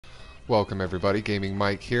Welcome everybody, Gaming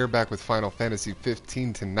Mike here, back with Final Fantasy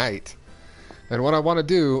 15 tonight. And what I want to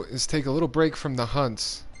do is take a little break from the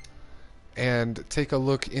hunts and take a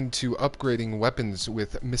look into upgrading weapons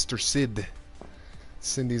with Mr. Sid.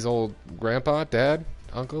 Cindy's old grandpa, dad,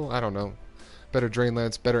 uncle, I don't know. Better Drain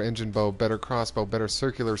Lance, better Engine Bow, better Crossbow, better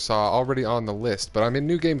Circular Saw, already on the list. But I'm in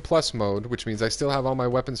New Game Plus mode, which means I still have all my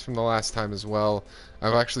weapons from the last time as well.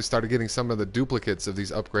 I've actually started getting some of the duplicates of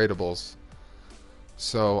these upgradables.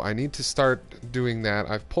 So I need to start doing that.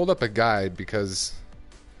 I've pulled up a guide because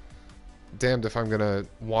damned if I'm going to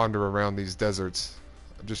wander around these deserts.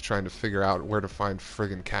 I'm just trying to figure out where to find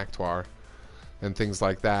friggin' Cactuar and things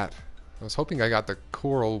like that. I was hoping I got the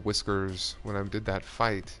coral whiskers when I did that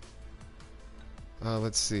fight.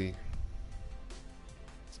 Let's see.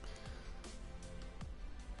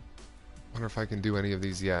 Wonder if I can do any of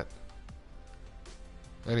these yet.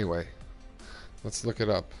 Anyway, let's look it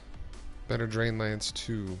up. Better Drain Lance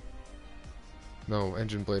 2. No,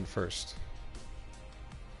 Engine Blade first.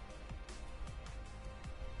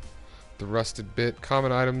 The Rusted Bit.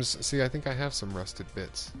 Common items. See, I think I have some Rusted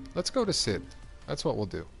Bits. Let's go to Sid. That's what we'll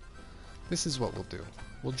do. This is what we'll do.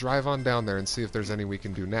 We'll drive on down there and see if there's any we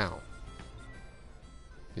can do now.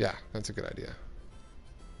 Yeah, that's a good idea.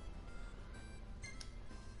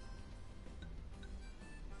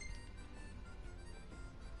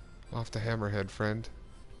 Off to Hammerhead, friend.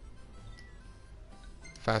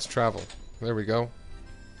 Fast travel. There we go.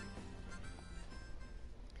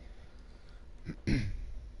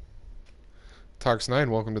 Tarks9,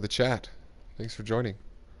 welcome to the chat. Thanks for joining.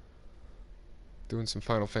 Doing some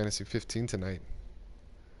Final Fantasy 15 tonight.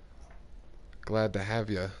 Glad to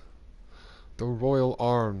have you. The Royal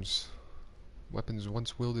Arms. Weapons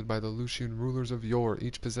once wielded by the Lucian rulers of yore,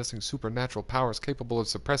 each possessing supernatural powers capable of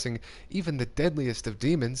suppressing even the deadliest of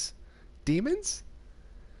demons. Demons?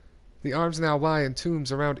 The arms now lie in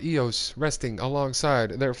tombs around Eos, resting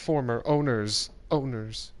alongside their former owners.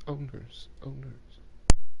 Owners.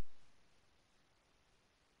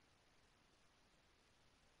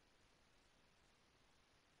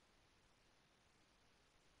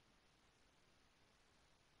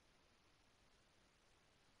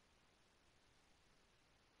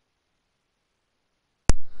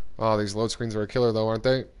 Oh, these load screens are a killer though, aren't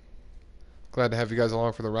they? Glad to have you guys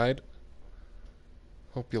along for the ride.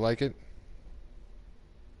 Hope you like it.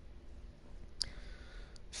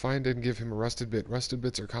 Find and give him a rusted bit. Rusted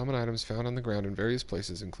bits are common items found on the ground in various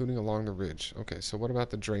places, including along the ridge. Okay, so what about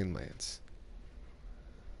the Drain Lance?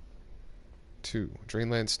 2. Drain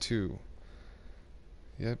Lance 2.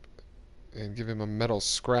 Yep. And give him a metal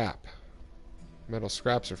scrap. Metal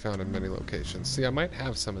scraps are found in many locations. See, I might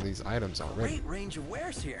have some of these items already. Great range of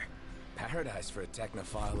wares here. Paradise for a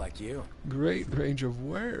technophile like you. Great range of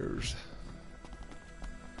wares.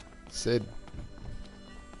 Sid.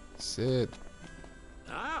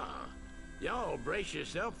 Ah, yo, brace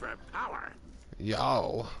yourself for power.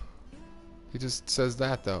 Yo. He just says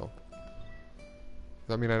that though. Does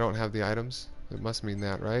that mean I don't have the items? It must mean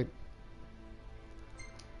that, right?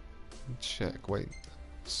 Check, wait.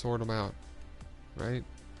 Sort them out. Right?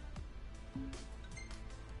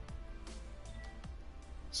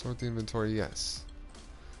 Sort the inventory, yes.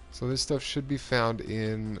 So this stuff should be found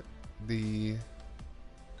in the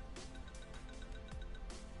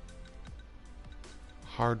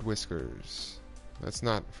hard whiskers. That's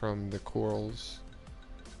not from the corals.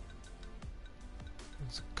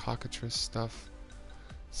 There's cockatrice stuff.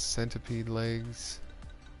 Centipede legs.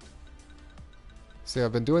 See,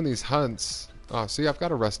 I've been doing these hunts. Oh, see, I've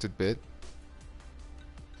got a rusted bit.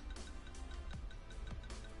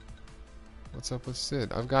 What's up with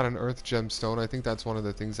Sid? I've got an earth gemstone. I think that's one of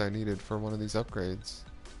the things I needed for one of these upgrades.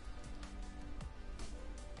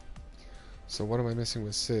 So what am I missing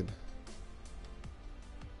with Sid?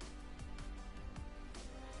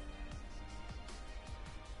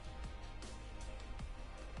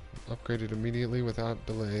 Upgraded immediately without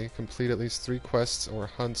delay. Complete at least 3 quests or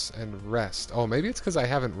hunts and rest. Oh, maybe it's because I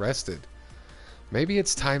haven't rested. Maybe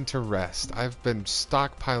it's time to rest. I've been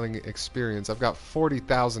stockpiling experience. I've got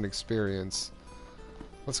 40,000 experience.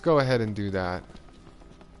 Let's go ahead and do that.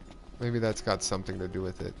 Maybe that's got something to do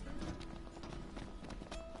with it.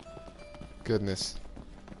 Goodness.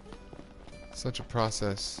 Such a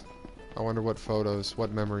process. I wonder what photos,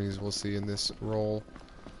 what memories we'll see in this role.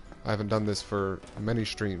 I haven't done this for many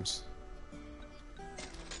streams.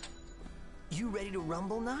 You ready to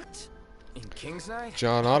rumble, Nut? In King's Night?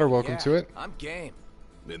 John Otter, welcome Yeah, to it. I'm game.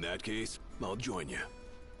 In that case, I'll join you.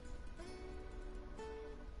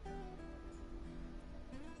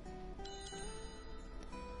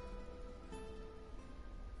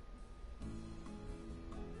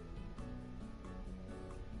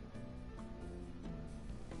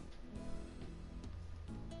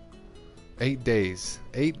 8 days.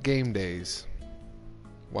 8 game days.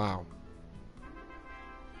 Wow.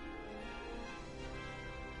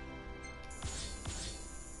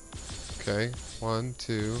 Okay, 1,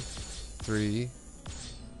 2, 3.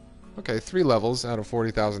 Okay, 3 levels out of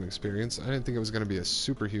 40,000 experience. I didn't think it was going to be a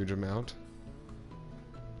super huge amount.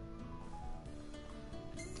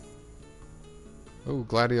 Oh,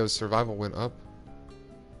 Gladio's survival went up.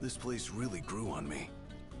 This place really grew on me.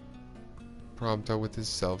 Prompto with his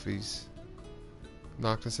selfies.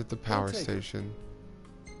 Noctis at the power station.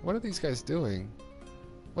 What are these guys doing?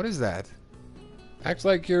 What is that? Act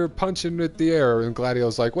like you're punching at the air, and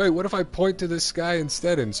Gladio's like, wait, what if I point to this guy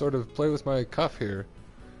instead and sort of play with my cuff here?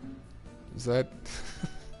 Is that...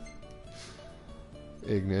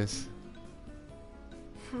 Ignis.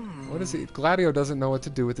 What is he? Gladio doesn't know what to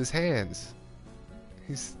do with his hands.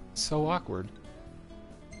 He's so awkward.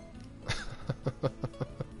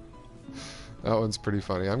 That one's pretty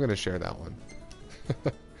funny. I'm going to share that one.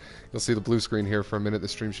 You'll see the blue screen here for a minute. The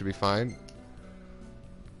stream should be fine.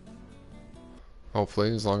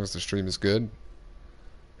 Hopefully, as long as the stream is good.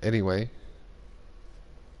 Anyway.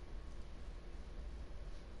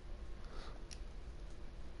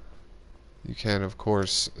 You can, of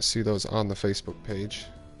course, see those on the Facebook page.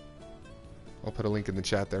 I'll put a link in the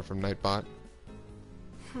chat there from Nightbot.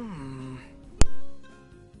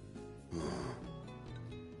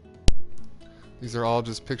 These are all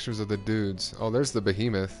just pictures of the dudes. Oh, there's the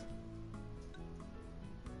behemoth.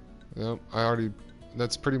 Yep, I already...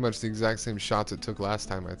 That's pretty much the exact same shots it took last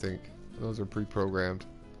time, I think. Those are pre-programmed.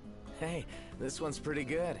 Hey, this one's pretty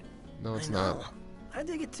good. No, it's not. I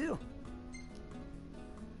dig it too.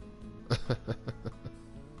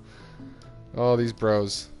 Oh, these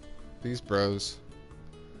bros. These bros.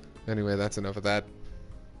 Anyway, that's enough of that.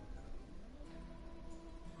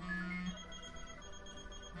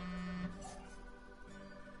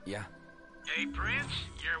 Yeah. Hey, Prince,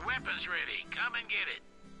 your weapon's ready. Come and get it.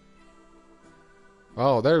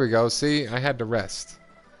 Oh, there we go. See, I had to rest.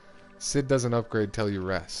 Sid doesn't upgrade till you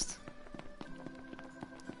rest.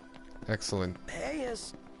 Excellent. Hey,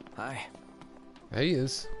 is. Hi. Hey,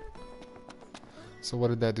 is. So what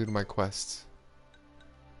did that do to my quests?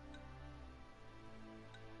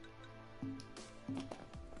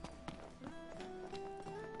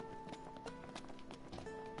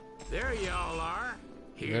 There y'all are.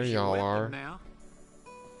 Here's There your y'all weapon are. Now.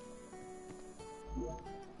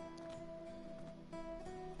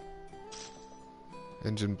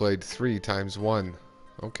 Engine blade 3 times 1.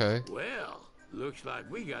 Okay. Well, looks like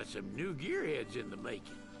we got some new gearheads in the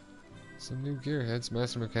making. Some new gearheads.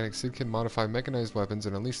 Master Mechanic Sid can modify mechanized weapons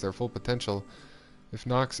and unleash their full potential. If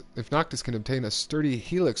Noctis can obtain a sturdy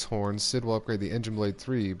helix horn, Sid will upgrade the engine blade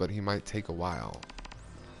 3, but he might take a while.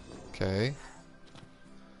 Okay.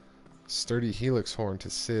 Sturdy helix horn to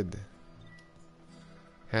Sid.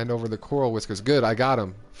 Hand over the coral whiskers. Good, I got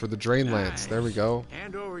him. For the drain lance. There we go.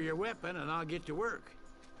 Hand over your weapon and I'll get to work.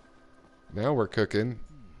 Now we're cooking.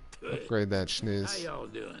 Good. Upgrade that How schniz. y'all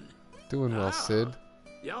doing? Doing well, Sid.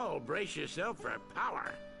 Y'all brace yourself for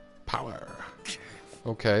power. Power.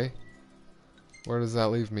 Okay. Where does that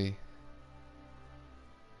leave me?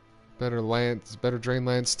 Better drain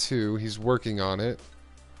lance 2. He's working on it.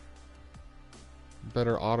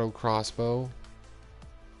 Better auto crossbow.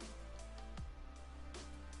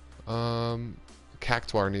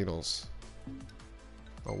 Cactuar needles.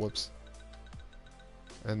 Oh, whoops.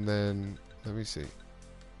 And then, let me see.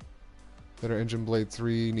 Better engine blade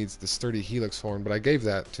 3 needs the sturdy helix horn, but I gave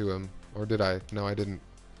that to him. Or did I? No, I didn't.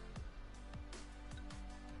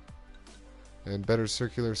 And better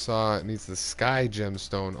circular saw, it needs the sky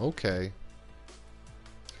gemstone. Okay.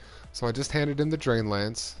 So I just handed him the drain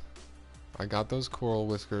lance. I got those coral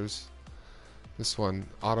whiskers. This one,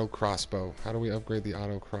 auto crossbow. How do we upgrade the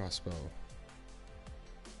auto crossbow?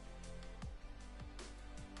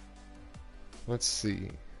 Let's see.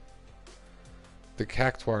 The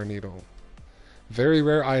Cactuar needle. Very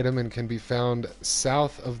rare item and can be found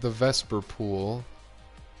south of the Vesper Pool.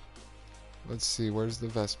 Let's see, where's the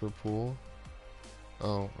Vesper Pool?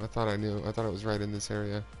 Oh, I thought I knew. I thought it was right in this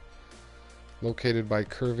area. Located by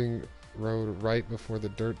curving road right before the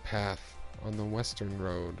dirt path on the western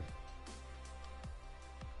road.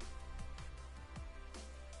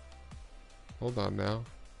 Hold on now.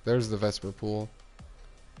 There's the Vesper Pool.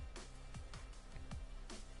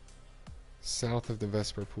 South of the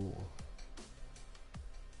Vesper Pool.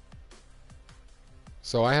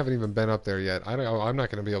 So I haven't even been up there yet. I'm not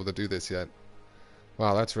going to be able to do this yet.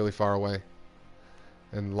 Wow, that's really far away.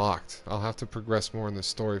 And locked. I'll have to progress more in the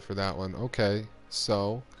story for that one. Okay,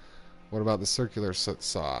 so what about the circular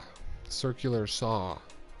saw? Circular saw.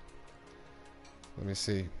 Let me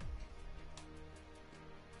see.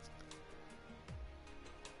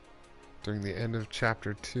 during the end of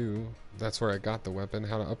chapter 2. That's where I got the weapon.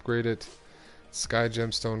 How to upgrade it. Sky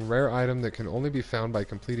gemstone, rare item that can only be found by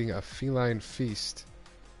completing a feline feast.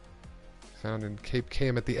 Found in Cape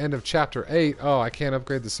Cam at the end of chapter 8. Oh, I can't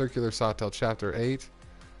upgrade the circular saw till chapter 8.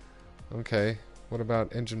 Okay, what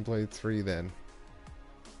about Engine Blade 3 then?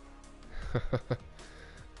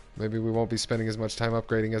 Maybe we won't be spending as much time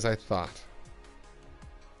upgrading as I thought.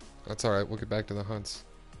 That's alright, we'll get back to the hunts.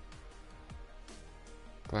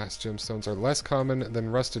 Glass gemstones are less common than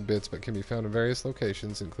rusted bits, but can be found in various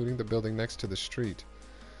locations, including the building next to the street.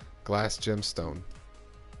 Glass gemstone.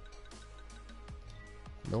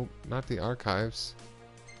 Nope, not the archives.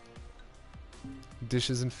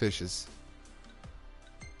 Dishes and fishes.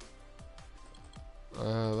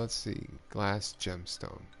 Let's see. Glass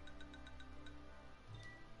gemstone.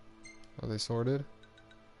 Are they sorted?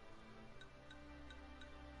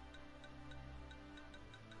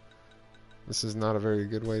 This is not a very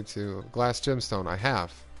good way to... Glass gemstone, I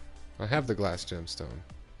have. I have the glass gemstone.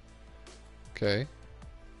 Okay.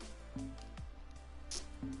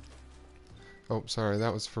 Oh, sorry,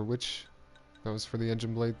 that was for which? That was for the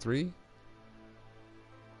Engine Blade 3?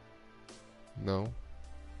 No.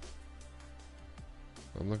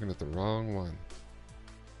 I'm looking at the wrong one.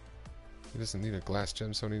 He doesn't need a glass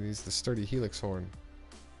gemstone, he needs the sturdy helix horn.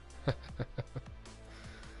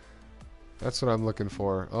 That's what I'm looking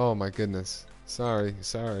for. Oh my goodness. Sorry,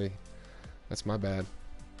 sorry. That's my bad.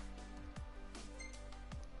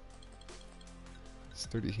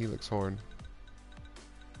 Sturdy helix horn.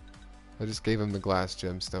 I just gave him the glass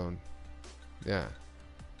gemstone. Yeah.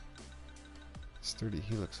 Sturdy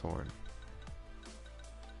helix horn.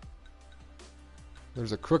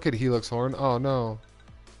 There's a crooked helix horn. Oh no.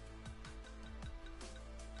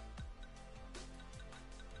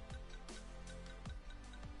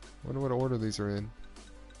 Wonder what order these are in.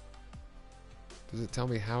 Does it tell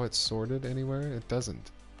me how it's sorted anywhere? It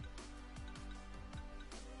doesn't.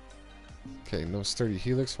 Okay, no sturdy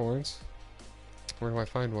helix horns. Where do I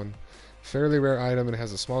find one? Fairly rare item and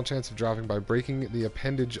has a small chance of dropping by breaking the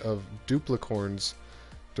appendage of duplicorns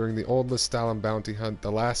during the old Lestallum bounty hunt,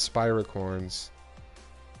 the Last Spiracorns.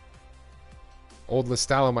 Old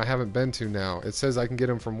Lestallum I haven't been to now. It says I can get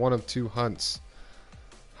them from one of 2 hunts.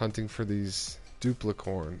 Hunting for these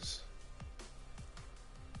duplicorns.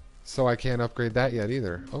 So I can't upgrade that yet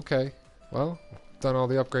either. Okay. Well, done all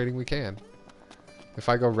the upgrading we can. If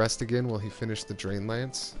I go rest again, will he finish the Drain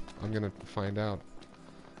Lance? I'm gonna find out.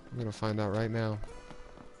 I'm gonna find out right now.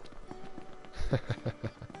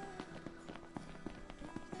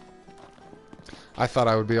 I thought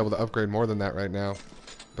I would be able to upgrade more than that right now.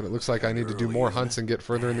 But it looks like I need to do more hunts and get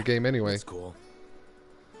further in the game anyway. That's cool.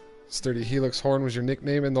 Sturdy Helix Horn was your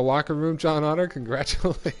nickname in the locker room, John Otter.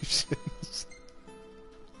 Congratulations.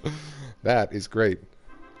 That is great.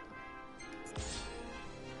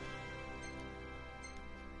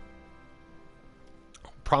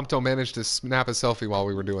 Prompto managed to snap a selfie while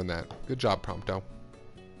we were doing that. Good job, Prompto.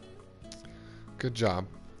 Good job.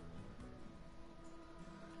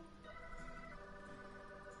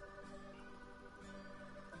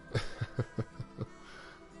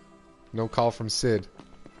 No call from Sid.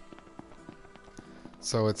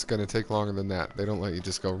 So it's going to take longer than that. They don't let you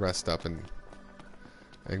just go rest up and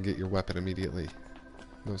get your weapon immediately.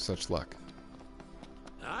 No such luck.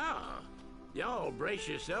 Ah, y'all brace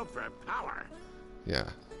yourself for power. Yeah.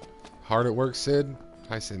 Hard at work, Sid.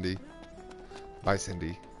 Hi, Cindy. Bye,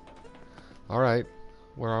 Cindy. Alright.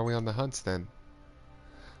 Where are we on the hunts then?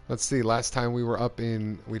 Let's see. Last time we were up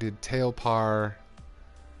in... We did Tailpar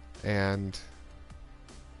and...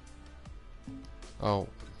 Oh,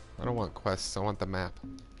 I don't want quests. I want the map.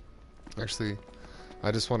 Actually,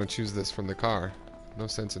 I just want to choose this from the car. No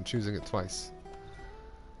sense in choosing it twice.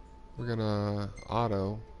 We're gonna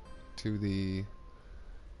auto to the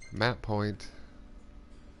map point.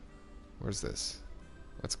 Where's this?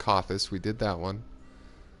 That's Cothis. We did that one.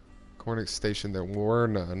 Cornix Station, there were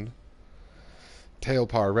none.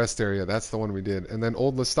 Tailpar, rest area. That's the one we did. And then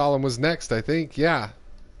Old Lestallum was next, I think. Yeah.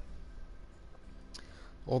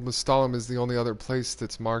 Old Lestallum is the only other place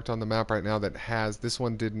that's marked on the map right now that has... This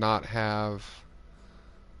one did not have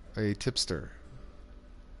a tipster.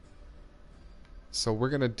 So we're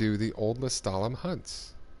going to do the Old Lestallum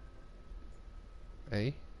Hunts.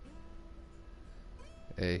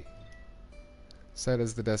 Set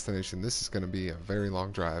as the destination. This is going to be a very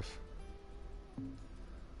long drive.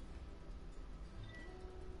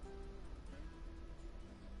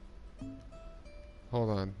 Hold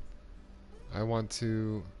on. I want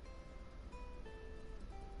to...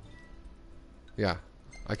 Yeah.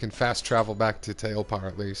 I can fast travel back to Tailpar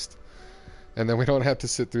at least. And then we don't have to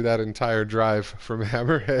sit through that entire drive from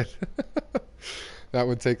Hammerhead. That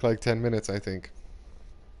would take like 10 minutes, I think.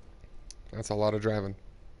 That's a lot of driving.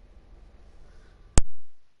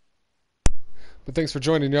 But thanks for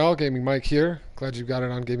joining, y'all. Gaming Mike here. Glad you got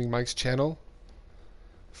it on Gaming Mike's channel.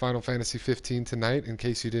 Final Fantasy 15 tonight, in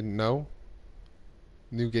case you didn't know.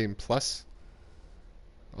 New Game Plus.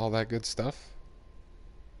 All that good stuff.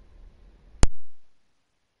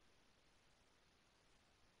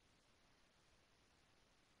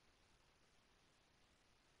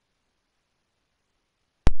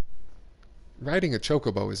 Riding a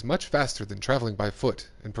chocobo is much faster than traveling by foot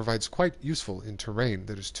and provides quite useful in terrain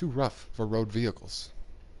that is too rough for road vehicles.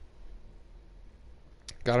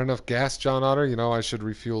 Got enough gas, John Otter? You know I should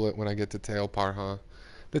refuel it when I get to Tailpar, huh?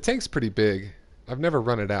 The tank's pretty big. I've never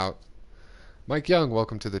run it out. Mike Young,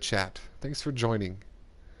 welcome to the chat. Thanks for joining.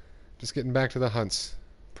 Just getting back to the hunts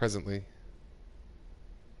presently.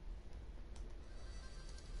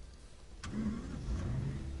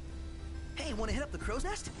 Hey, want to hit up the crow's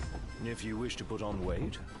nest? If you wish to put on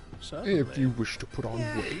weight, certainly. If you wish to put on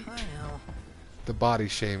weight. I know. The body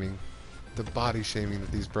shaming. The body shaming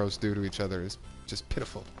that these bros do to each other is just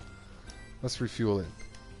pitiful. Let's refuel it.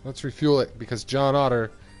 Let's refuel it because John Otter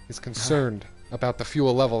is concerned about the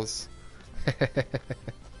fuel levels.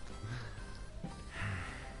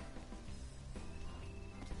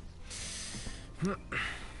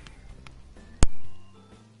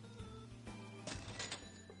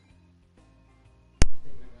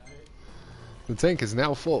 The tank is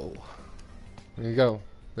now full. There you go.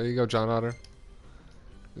 There you go, John Otter.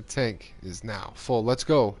 The tank is now full. Let's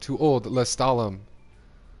go to Old Lestallum.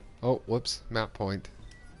 Oh, whoops. Map point.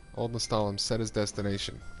 Old Lestallum set his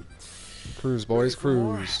destination. Cruise, boys,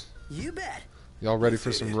 cruise. You bet. Y'all ready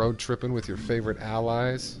for some road tripping with your favorite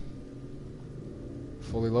allies?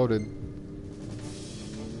 Fully loaded.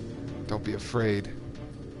 Don't be afraid.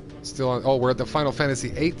 Still on. Oh, we're at the Final Fantasy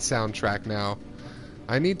VIII soundtrack now.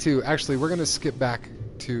 I need to. Actually, we're going to skip back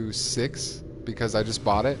to 6 because I just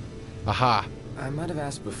bought it. Aha. I might have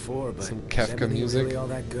asked before, but Some is Kefka everything music. really all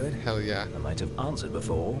that good? Hell yeah. I might have answered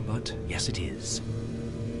before, but yes, it is.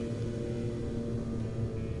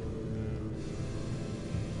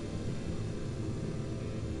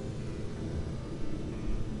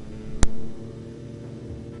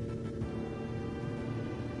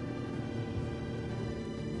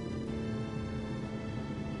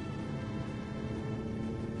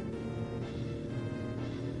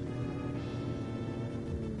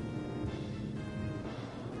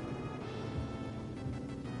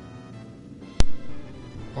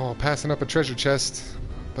 Oh, passing up a treasure chest,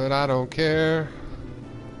 but I don't care.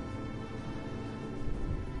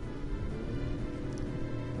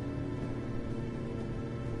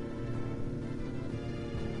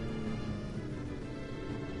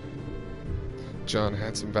 John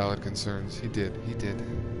had some valid concerns. He did. He did.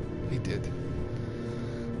 He did.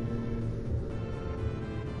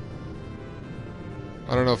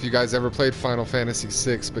 I don't know if you guys ever played Final Fantasy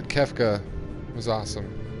VI, but Kefka was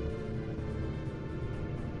awesome.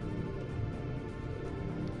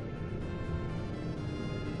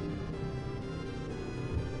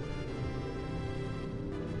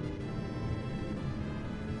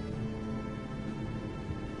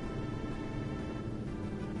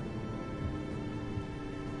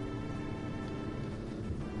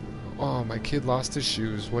 Oh, my kid lost his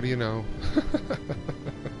shoes. What do you know?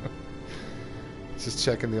 Just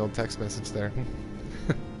checking the old text message there.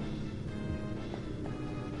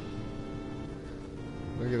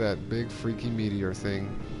 Look at that big freaky meteor thing.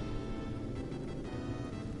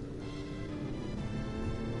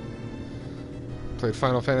 Played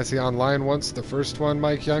Final Fantasy Online once, the first one,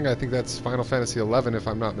 Mike Young. I think that's Final Fantasy XI if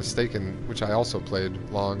I'm not mistaken, which I also played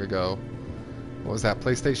long ago. What was that,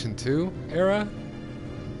 PlayStation 2 era?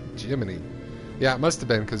 Jiminy. Yeah, it must have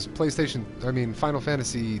been, because Final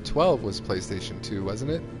Fantasy 12 was PlayStation 2,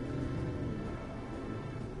 wasn't it?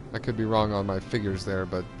 I could be wrong on my figures there,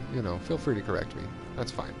 but, you know, feel free to correct me.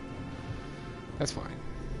 That's fine. That's fine.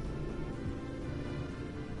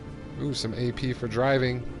 Ooh, some AP for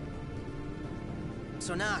driving.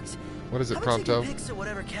 So, Nox, What is it, how about Prompto? taking pics of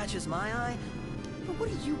whatever catches my eye? But what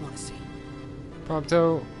do you want to see?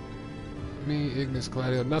 Prompto, me, Ignis,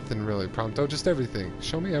 Gladio, nothing really, Prompto, just everything.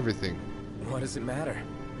 Show me everything. What does it matter?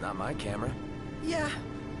 Not my camera. Yeah,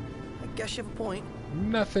 I guess you have a point.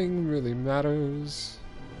 Nothing really matters.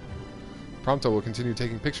 Prompto will continue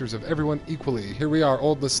taking pictures of everyone equally. Here we are,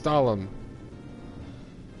 Old Lestallum.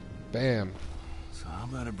 Bam. So how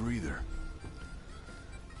about a breather?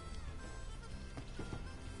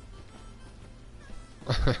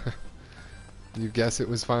 You guess it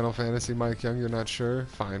was Final Fantasy, Mike Young? You're not sure?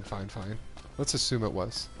 Fine, fine, fine. Let's assume it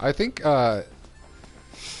was. I think, ooh,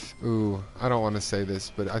 I don't want to say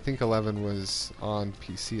this, but I think 11 was on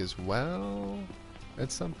PC as well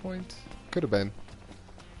at some point. Could have been.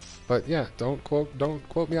 But yeah, don't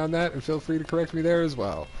quote me on that, and feel free to correct me there as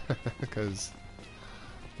well, because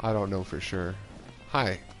I don't know for sure.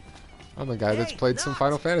 Hi, I'm a guy that's played some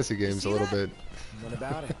Final Fantasy games a little bit. What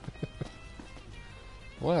about it?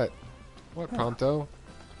 What? What, Prompto?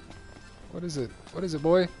 What is it? What is it,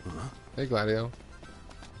 boy? Hey, Gladio.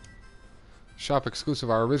 Shop exclusive,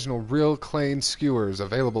 our original real Clane skewers,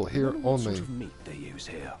 available here What only. sort of meat they use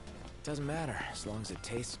here? Doesn't matter, as long as it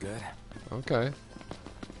tastes good. Okay.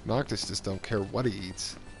 Noctis just don't care what he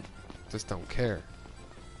eats. Just don't care.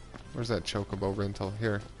 Where's that chocobo rental?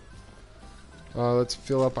 Here. Let's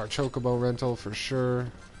fill up our chocobo rental for sure.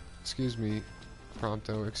 Excuse me,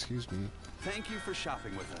 Prompto, excuse me. Thank you for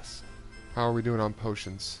shopping with us. How are we doing on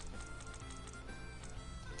potions?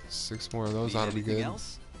 6 more of those ought to be good.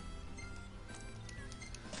 Else?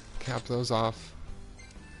 Cap those off.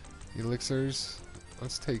 Elixirs.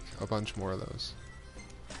 Let's take a bunch more of those.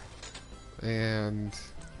 And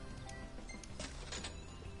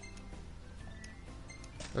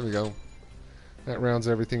there we go. That rounds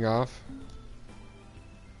everything off.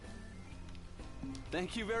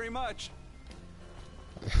 Thank you very much.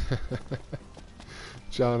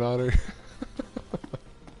 John Otter.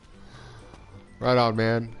 Right on,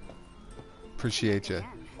 man. Appreciate you.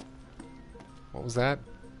 What was that?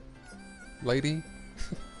 Lady?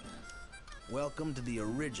 Welcome to the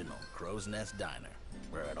original Crow's Nest Diner,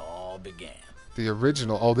 where it all began. The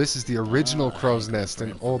original. Oh, this is the original Crow's Nest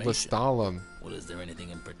in Old Lestallum. Well, is there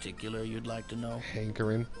anything in particular you'd like to know?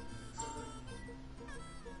 Hankering.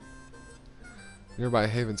 Nearby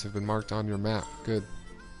havens have been marked on your map. Good.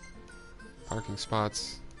 Parking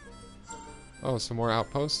spots. Oh, some more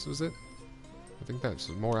outposts, was it? I think that's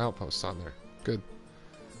more outposts on there. Good.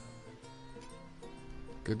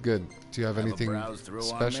 Good, good. Do you have anything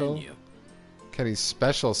special? Kenny's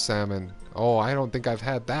special salmon. Oh, I don't think I've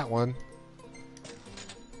had that one.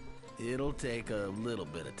 It'll take a little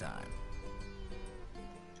bit of time.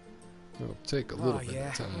 It'll take a little bit yeah,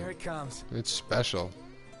 of time. Here it comes. It's special.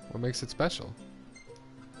 What makes it special?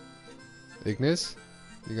 Ignis?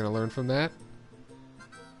 You gonna learn from that?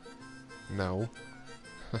 No.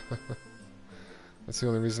 That's the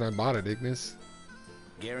only reason I bought it, Ignis.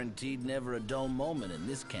 Guaranteed never a dull moment in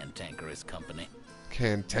this cantankerous company.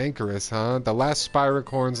 Cantankerous, huh? The Last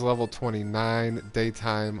Spiracorns, level 29,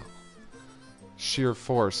 daytime. Shear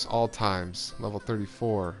Force, all times, level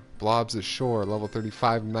 34. Blobs Ashore, level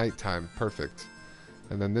 35, nighttime, perfect.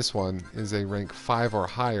 And then this one is a rank 5 or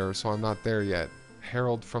higher, so I'm not there yet.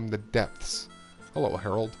 Herald from the Depths. Hello,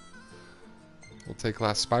 Herald. We'll take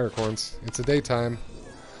Last Spiracorns. It's a daytime.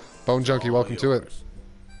 Bone Junkie, welcome to it.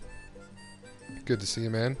 Good to see you,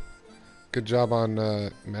 man. Good job on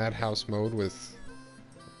Madhouse mode with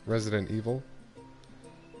Resident Evil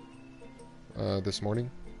this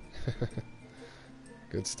morning.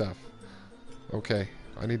 Good stuff. Okay,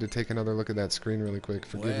 I need to take another look at that screen really quick.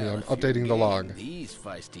 Forgive me, I'm updating the log. These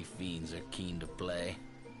feisty fiends are keen to play.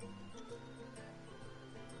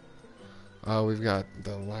 We've got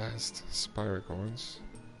the Last Spiracorns.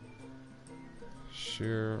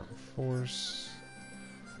 Shear Force.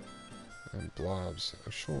 And Blobs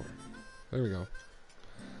Ashore. There we go.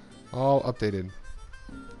 All updated.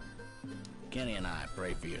 Kenny and I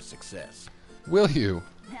pray for your success. Will you?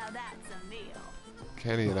 Now that's a meal.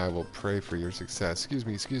 Kenny and I will pray for your success. Excuse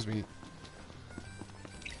me, excuse me.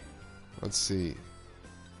 Let's see.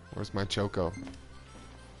 Where's my Choco?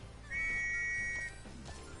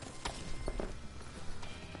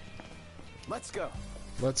 Let's go.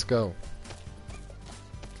 Let's go.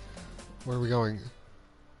 Where are we going?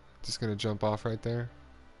 Just gonna jump off right there?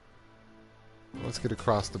 Let's get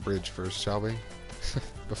across the bridge first, shall we?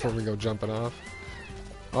 Before we go jumping off.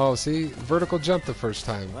 Oh, see? Vertical jump the first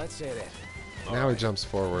time. Let's hit it. Now he jumps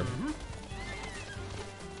forward.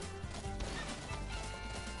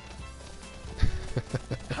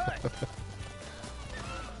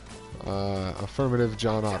 Affirmative,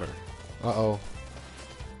 John Otter. Uh-oh.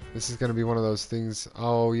 This is going to be one of those things.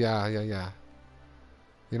 Oh, yeah.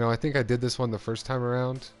 You know, I think I did this one the first time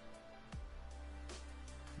around.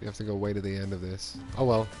 You have to go way to the end of this. Oh,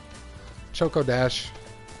 well. Choco Dash.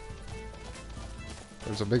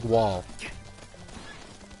 There's a big wall.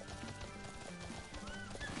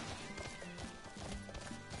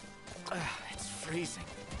 It's freezing.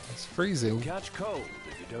 It's freezing. You'll catch cold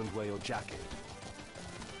if you don't wear your jacket.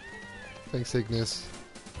 Thanks, Ignis.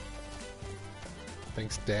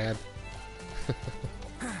 Thanks, Dad.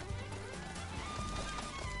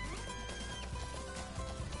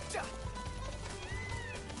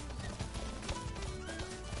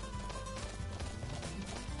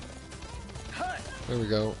 There we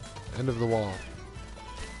go. End of the wall.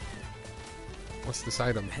 What's this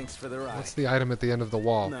item? Thanks for the ride. What's the item at the end of the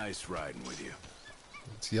wall? Nice riding with you.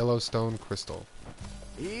 It's Yellowstone crystal.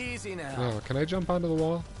 Easy now. Now, can I jump onto the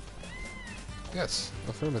wall? Yes,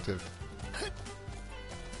 affirmative.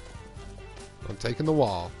 I'm taking the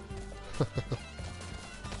wall. I'm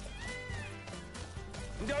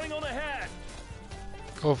going on ahead.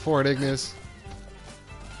 Go for it, Ignis.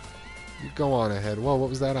 You go on ahead. Whoa, what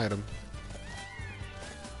was that item?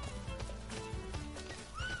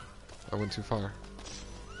 I went too far.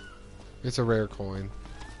 It's a rare coin.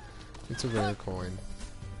 It's a rare coin.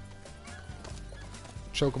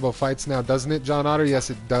 Chocobo fights now, doesn't it, John Otter? Yes,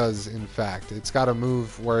 it does, in fact. It's got a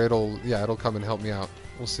move where it'll come and help me out.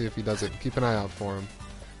 We'll see if he does it. Keep an eye out for him.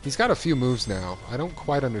 He's got a few moves now. I don't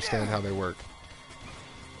quite understand how they work.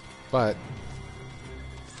 But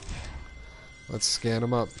let's scan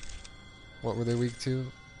them up. What were they weak to?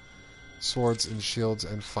 Swords and shields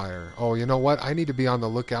and fire. Oh, you know what? I need to be on the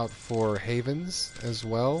lookout for havens as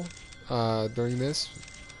well during this.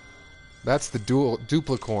 That's the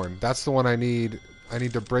duplicorn. That's the one I need. I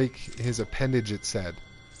need to break his appendage, it said.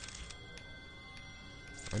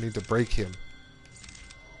 I need to break him.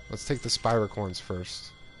 Let's take the Spiracorns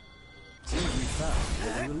first. Seems we found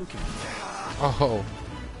what we were looking for. Oh.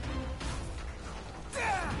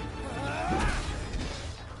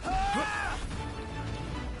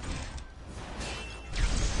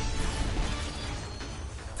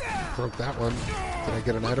 Broke that one. Did I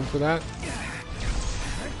get an item for that?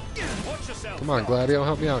 Come on, Gladio,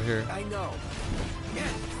 help me out here. I know.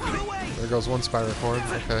 There goes one Spiracorn.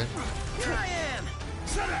 Okay. Here I am.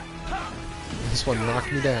 This one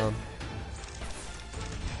knocked me down.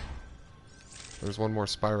 There's one more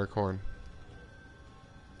Spiracorn.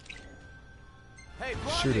 Hey,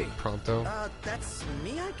 Shoot it, Prompto. That's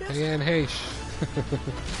me, I guess? Hey, and hey.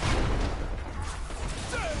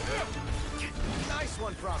 Nice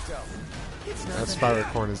one, Prompto. It's That nothing.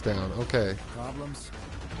 Spiracorn is down. Okay. Problems?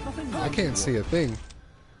 Nothing I can't see a thing.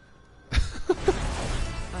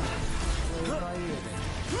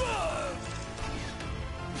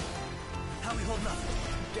 How we holding up?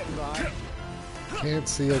 Getting by. Can't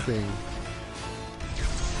see a thing.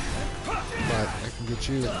 But I can get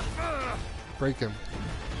you. Break him.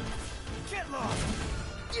 Get lost.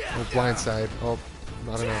 Oh, blindside. Oh,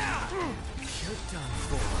 not enough. You're done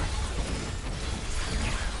for.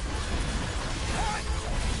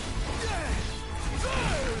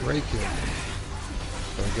 Break him.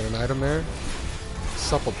 Did I get an item there?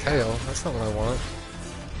 Supple tail. That's not what I want.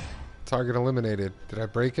 Target eliminated. Did I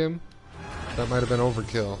break him? That might have been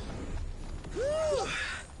overkill.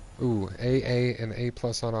 Ooh, AA and A+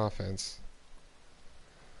 on offense.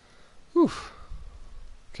 Whew.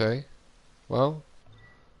 Okay. Well,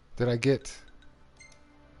 did I get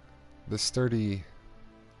the sturdy...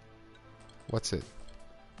 What's it?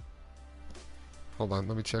 Hold on,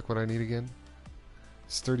 let me check what I need again.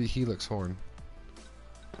 Sturdy helix horn.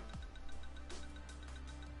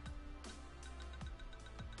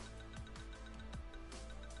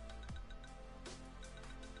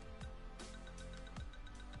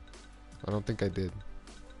 I don't think I did.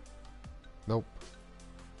 Nope.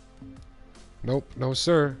 Nope, no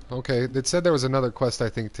sir. Okay, it said there was another quest I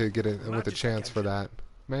think to get it with a chance for that.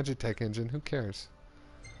 Magitech engine, who cares?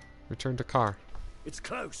 Return to car. It's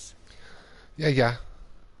close. Yeah.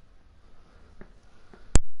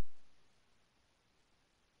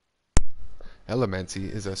 Elemency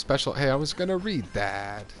is a special... Hey, I was gonna read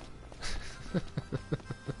that.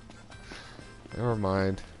 Never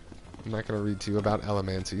mind. I'm not gonna read to you about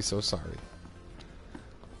Elemency, so sorry.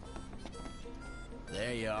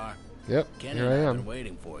 There you are. Yep, Kenny here I and I've am. been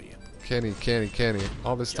waiting for you. Kenny.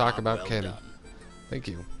 All this talk Job about well Kenny. done. Thank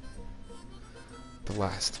you. The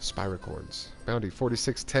Last Spiracorns. Bounty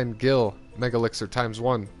 4610 Gil. Mega Elixir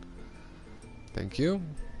 ×1. Thank you.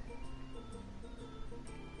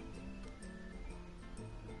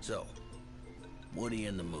 So, what are you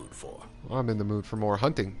in the mood for? I'm in the mood for more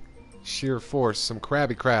hunting. Shear Force, some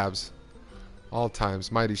crabby crabs. All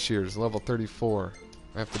times, Mighty Shears, level 34.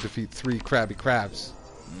 I have to defeat 3 crabby crabs.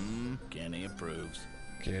 Kenny approves.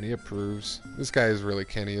 Kenny approves. This guy is really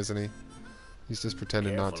Kenny, isn't he? He's just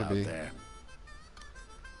pretending not to Careful be. out there.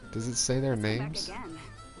 Does it say their Let's go back names? again.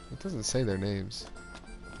 It doesn't say their names.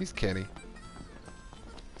 He's Kenny.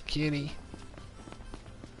 Kenny.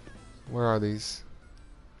 Where are these?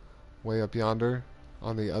 Way up yonder,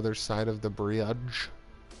 on the other side of the bridge.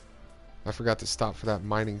 I forgot to stop for that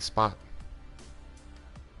mining spot.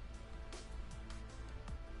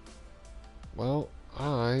 Well,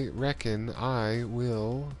 I reckon I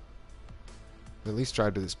will at least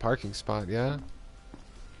drive to this parking spot, yeah?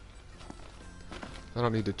 I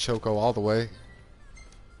don't need to choco all the way.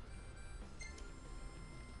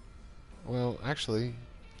 Well, actually,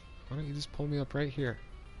 why don't you just pull me up right here?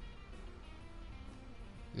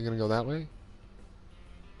 You gonna go that way?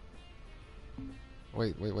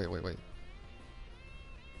 Wait.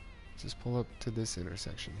 Just pull up to this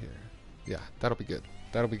intersection here. Yeah, that'll be good.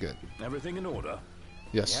 That'll be good. Everything in order?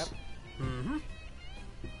 Yes. Yep.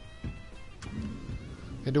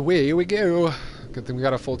 And away we go. Good thing we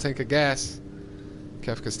got a full tank of gas.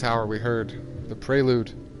 Kefka's Tower, we heard. The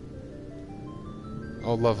prelude.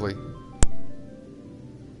 Oh, lovely.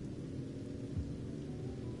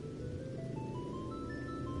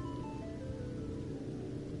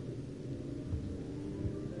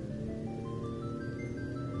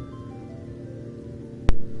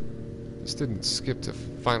 This didn't skip to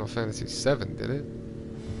Final Fantasy VII, did it?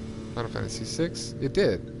 Final Fantasy VI? It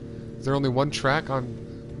did. Is there only one track on...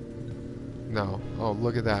 No. Oh,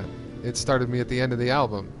 look at that. It started me at the end of the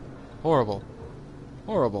album. Horrible.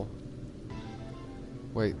 Horrible.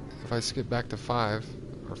 Wait, if I skip back to 5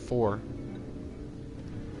 or 4...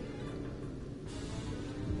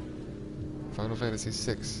 Final Fantasy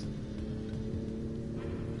VI.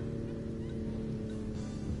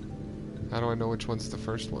 How do I know which one's the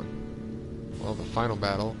first one? Well, the final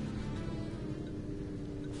battle.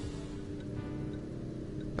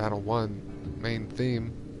 Battle 1, main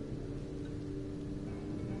theme.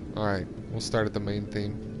 Alright, we'll start at the main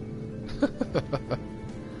theme.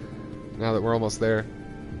 Now that we're almost there.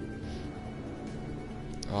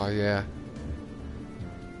 Oh yeah.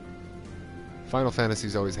 Final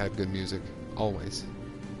Fantasy's always had good music. Always.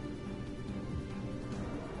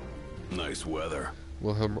 Nice weather.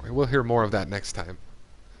 We'll hear more of that next time.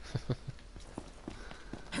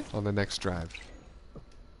 On the next drive.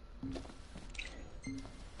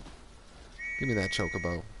 Give me that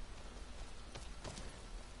chocobo.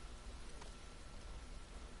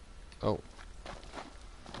 Oh.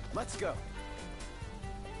 Let's go.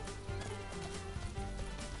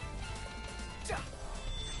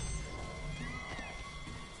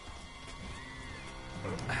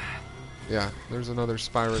 Yeah, there's another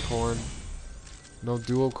Spiracorn. No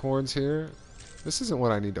dual corns here. This isn't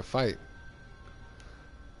what I need to fight.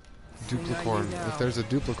 Duplicorn. If there's a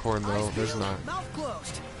duplicorn though, there's not. Mouth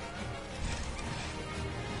closed.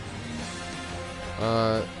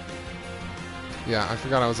 Yeah, I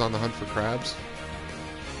forgot I was on the hunt for crabs.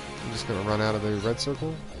 I'm just gonna run out of the red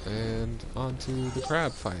circle and onto the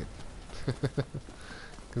crab fight.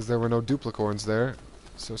 Because there were no duplicorns there,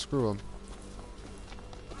 so screw them.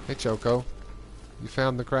 Hey Choco, you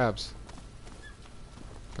found the crabs.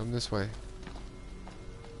 Come this way.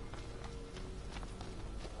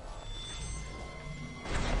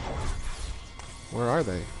 Where are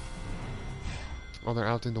they? Oh, they're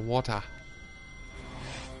out in the water.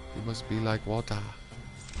 You must be like water.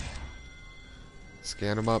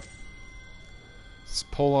 Scan them up. It's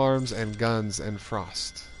pole arms and guns and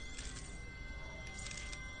frost.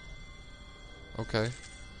 Okay.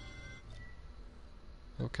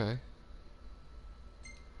 Okay.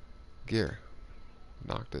 Gear.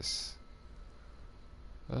 Noctis.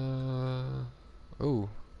 Oh.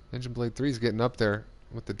 Engine Blade 3 is getting up there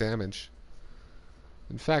with the damage.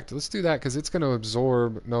 In fact, let's do that because it's going to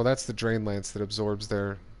absorb... No, that's the Drain Lance that absorbs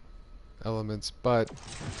their elements, but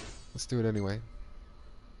let's do it anyway.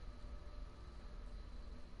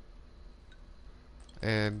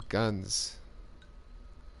 And guns.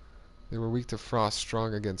 They were weak to frost,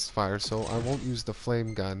 strong against fire, so I won't use the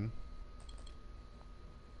flame gun.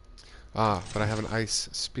 Ah, but I have an ice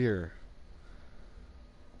spear.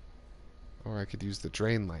 Or I could use the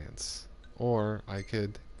Drain Lance. Or I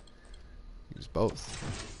could use both.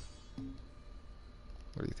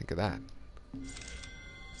 What do you think of that?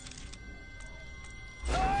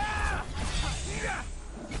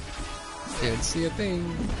 Can't see a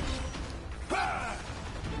thing.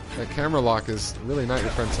 That camera lock is really not your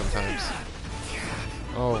friend sometimes.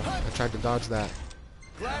 Oh, I tried to dodge that.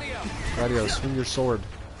 Gladio, swing your sword.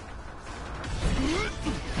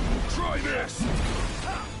 Try this.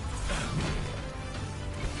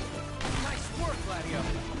 Nice work, Gladio.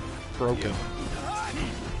 Broken.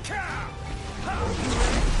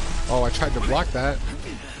 Oh, I tried to block that.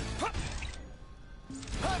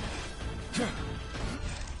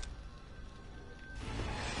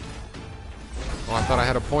 Oh, I thought I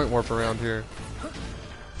had a point warp around here.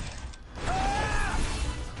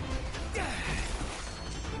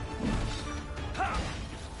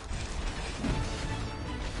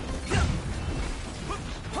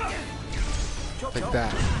 Take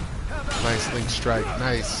that. Nice link strike.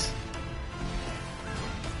 Nice.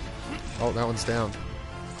 Oh, that one's down.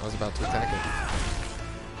 I was about to attack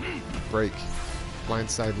it. Break.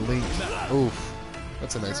 Blindside Link. Oof.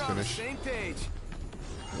 That's a nice We're on the finish. same page.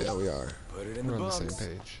 Yeah, we are. Put it in We're the on the books. same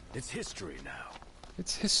page. It's history now.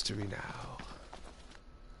 It's history now.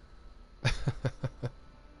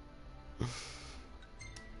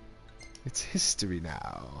 It's history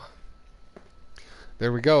now.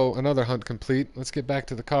 There we go. Another hunt complete. Let's get back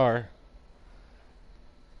to the car.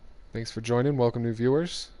 Thanks for joining. Welcome, new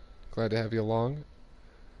viewers. Glad to have you along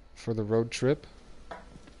for the road trip.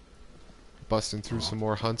 Busting through some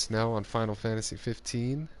more hunts now on Final Fantasy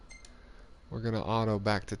 15. We're going to auto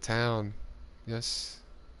back to town. Yes.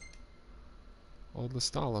 Old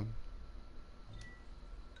Lestallum.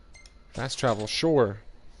 Fast travel, sure.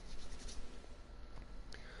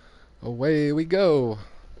 Away we go.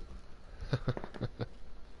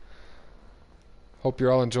 Hope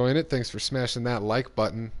you're all enjoying it. Thanks for smashing that like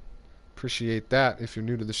button. Appreciate that. If you're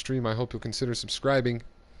new to the stream, I hope you'll consider subscribing.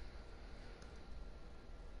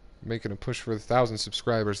 Making a push for 1,000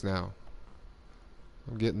 subscribers now.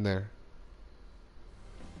 I'm getting there.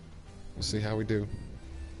 We'll see how we do.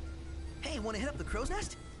 Hey, want to hit up the crow's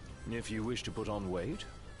nest? If you wish to put on weight,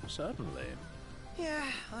 certainly. Yeah,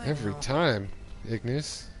 I Every know. time,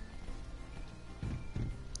 Ignis.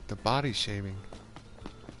 The body shaming.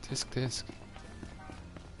 Tisk tisk.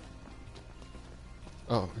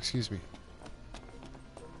 Oh, excuse me.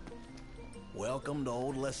 Welcome to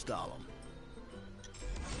old Lestallum.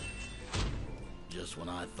 Just when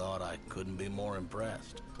I thought I couldn't be more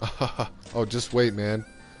impressed. Oh, just wait, man.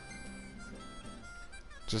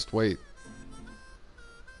 Just wait.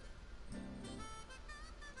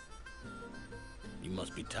 You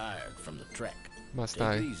must be tired from the trek. Must Take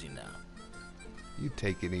I? it easy now. You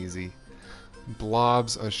take it easy.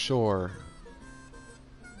 Blobs Ashore.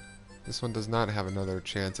 This one does not have another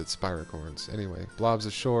chance at Spiracorns. Anyway, Blobs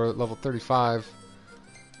Ashore, level 35.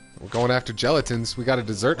 We're going after gelatins. We got a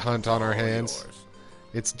dessert hunt on our All hands. yours.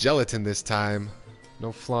 It's gelatin this time.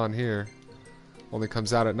 No flan here. Only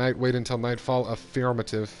comes out at night. Wait until nightfall.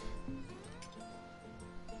 Affirmative.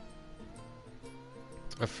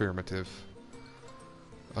 Affirmative.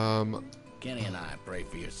 Kenny and I pray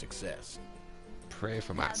for your success. Pray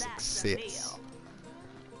for my Now that's a success. meal.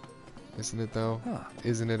 Isn't it though?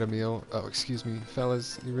 Isn't it a meal? Oh, excuse me,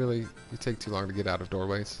 fellas. You take too long to get out of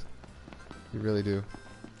doorways. You really do.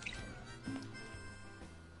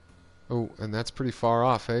 Oh, and that's pretty far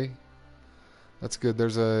off, eh? That's good.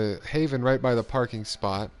 There's a haven right by the parking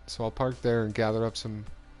spot, so I'll park there and gather up some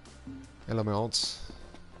elements.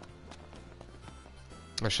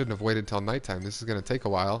 I shouldn't have waited till nighttime. This is going to take a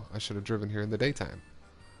while. I should have driven here in the daytime.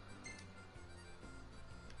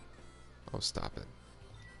 Oh, stop it.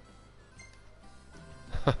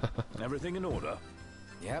 Everything in order?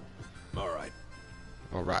 Yep. All right.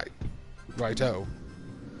 All right. Righto.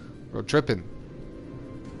 Road tripping.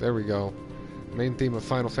 There we go. Main theme of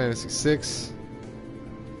Final Fantasy VI.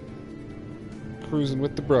 Cruising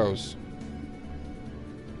with the bros.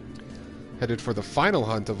 Headed for the final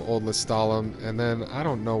hunt of Old Lestallum, and then I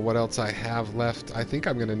don't know what else I have left. I think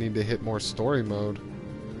I'm going to need to hit more story mode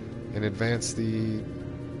and advance the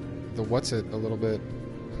what's it a little bit.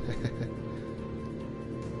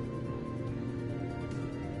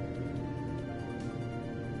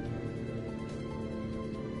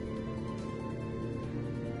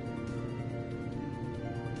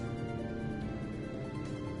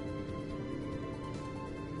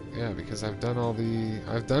 Yeah, because I've done all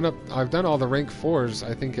the rank 4s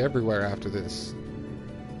I think everywhere after this.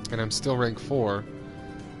 And I'm still rank 4.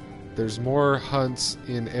 There's more hunts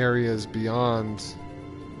in areas beyond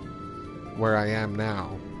where I am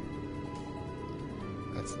now.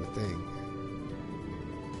 That's the thing.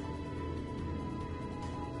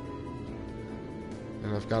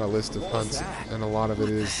 And I've got a list of hunts, and a lot of it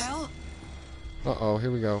is... Hell? Uh-oh,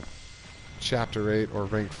 here we go. Chapter 8 or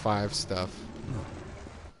rank 5 stuff.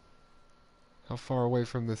 How far away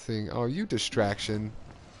from the thing? Oh, you distraction.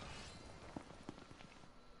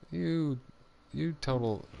 You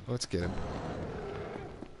total... Let's get him.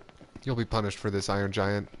 You'll be punished for this, Iron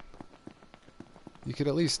Giant. You could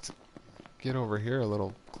at least get over here a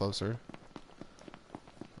little closer.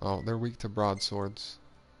 Oh, they're weak to broadswords.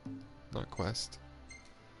 Not quest.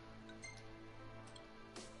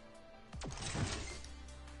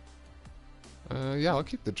 Yeah, I'll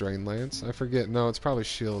keep the Drain Lance. I forget. No, it's probably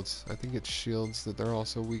shields. I think it's shields that they're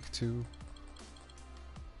also weak to.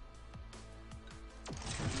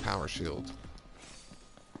 Power shield.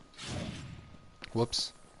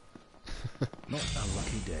 Whoops. Not a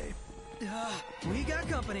lucky day. We got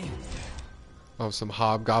company. Oh, some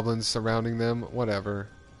hobgoblins surrounding them? Whatever.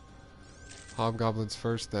 Hobgoblins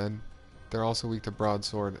first, then. They're also weak to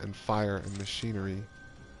broadsword and fire and machinery.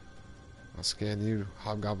 I'll scan you,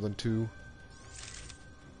 Hobgoblin 2.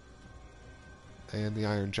 And the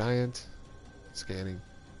Iron Giant. Scanning.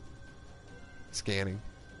 Scanning.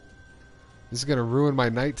 This is gonna ruin my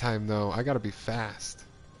nighttime though. I gotta be fast.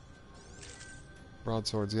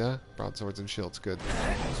 Broadswords, yeah? Broadswords and shields, good.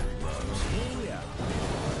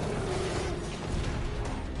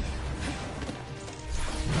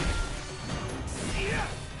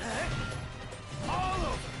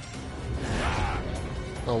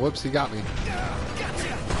 Oh, whoops, he got me.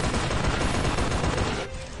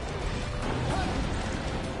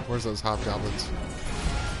 Where's those hobgoblins?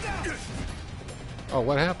 Oh,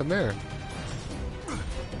 what happened there?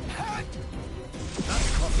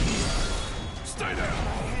 Stay down.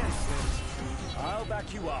 I'll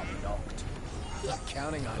back you up, Noct. Not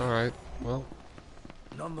counting on it. Alright, well,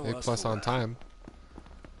 A Nonetheless, plus for on that. time.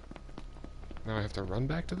 Now I have to run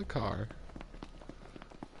back to the car.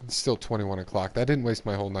 It's still 21 o'clock. That didn't waste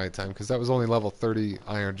my whole nighttime because that was only level 30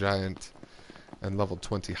 Iron Giant and level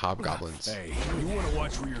 20 Hobgoblins. Hey, you want to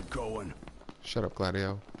watch where you're going? Shut up,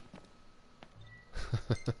 Gladio.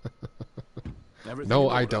 Everything No,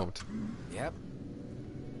 in I order. don't. Yep.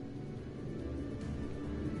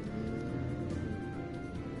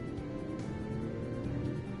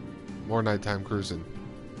 More nighttime cruising.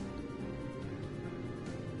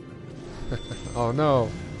 Oh no.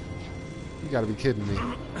 You gotta be kidding me.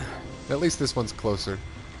 At least this one's closer.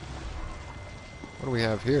 What do we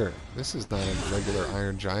have here? This is not a regular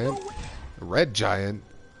Iron Giant. A Red Giant.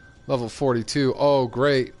 Level 42. Oh,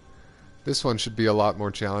 great. This one should be a lot more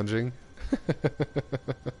challenging.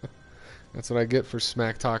 That's what I get for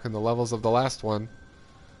smack talking the levels of the last one.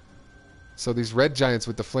 So these Red Giants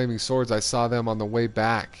with the flaming swords, I saw them on the way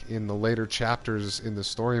back in the later chapters in the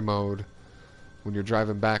story mode when you're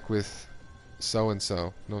driving back with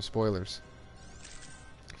so-and-so. No spoilers.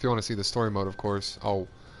 If you want to see the story mode, of course. Oh,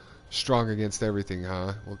 strong against everything,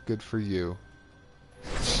 huh? Well, good for you.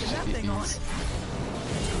 Is that thing on?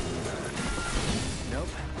 Nope.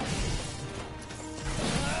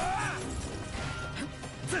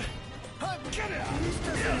 Get it!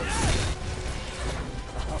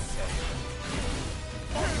 I'll say.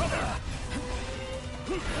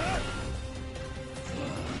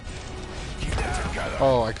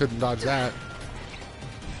 Oh, I couldn't dodge that.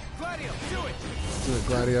 Gladio, do it! Do it,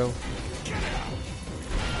 Gladio.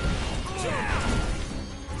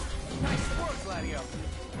 Nice work, Gladio.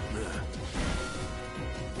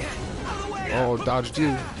 Oh, dodged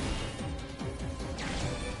you.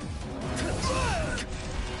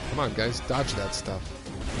 Come on, guys, dodge that stuff.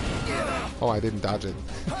 Oh, I didn't dodge it.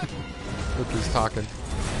 Look who's talking.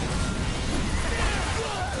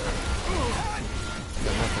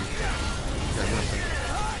 Got nothing. Got nothing.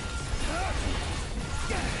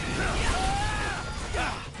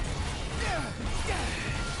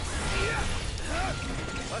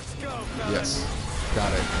 Let's go, Yes,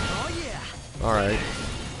 got it. Oh yeah. All right,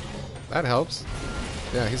 that helps.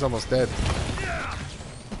 Yeah, he's almost dead.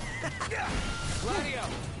 Gladio.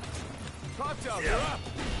 Pronto, you're up.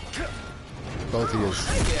 Both he is.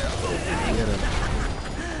 Get him.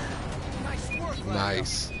 Nice work, Gladio.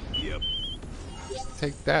 Nice. Yep.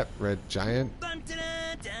 Take that, Red Giant.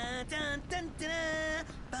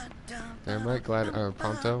 Damn right,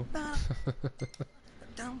 Pronto.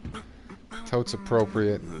 Totes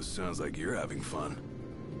appropriate. This sounds like you're having fun.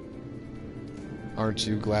 Aren't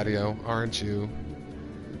you, Gladio? Aren't you?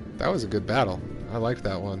 That was a good battle. I liked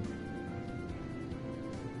that one.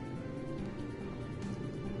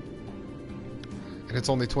 And it's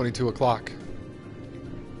only 22 o'clock.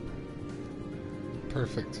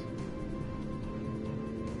 Perfect.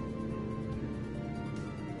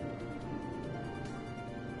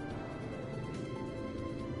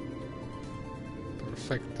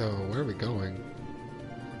 Perfecto. Where are we going?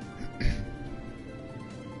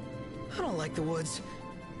 I don't like the woods.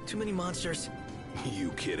 Too many monsters.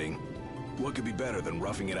 You kidding? What could be better than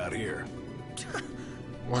roughing it out here?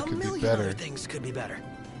 What A could be million better? other things could be better.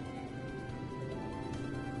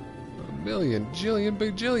 A million, jillion,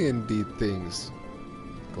 bajillion deed things.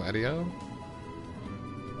 Gladio?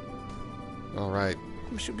 Alright.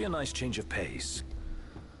 Should be a nice change of pace.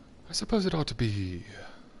 I suppose it ought to be.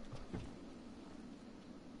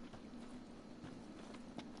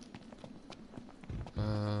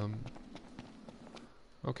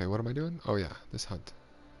 Okay, what am I doing? Oh yeah, this hunt.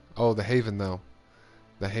 Oh, the Haven though.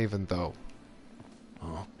 The Haven though.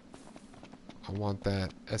 Huh? I want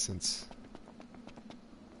that essence.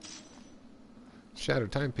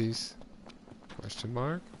 Shattered timepiece. Question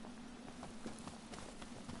mark.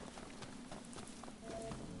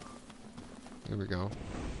 Here we go.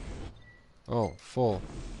 Oh, full.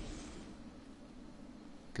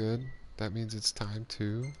 Good. that means it's time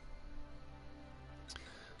to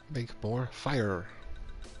make more fire.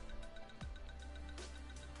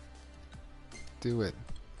 Do it.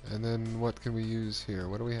 And then what can we use here?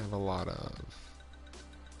 What do we have a lot of?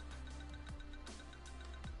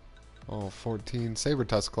 Oh, 14 saber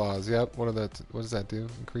tusk claws. Yep. What does that do?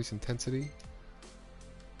 Increase intensity.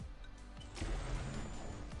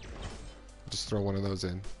 Just throw one of those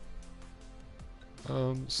in.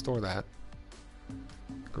 Store that.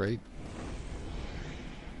 Great.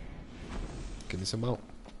 Give me some out.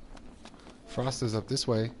 Frost is up this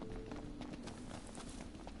way.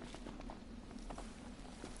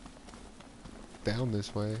 Down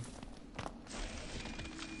this way.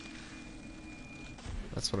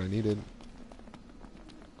 That's what I needed.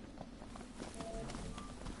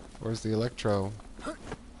 Where's the electro?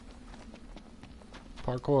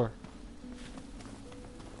 Parkour.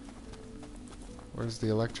 Where's the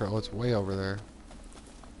electro? Oh, it's way over there.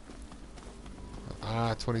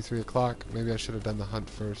 Ah, 23 o'clock. Maybe I should have done the hunt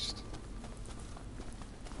first.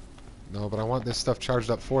 No, but I want this stuff charged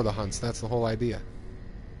up for the hunts. That's the whole idea.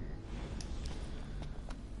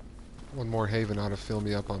 One more haven ought to fill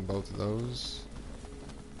me up on both of those.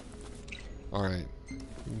 Alright. You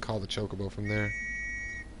can call the chocobo from there.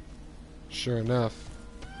 Sure enough.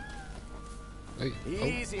 Hey.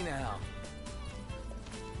 Easy now.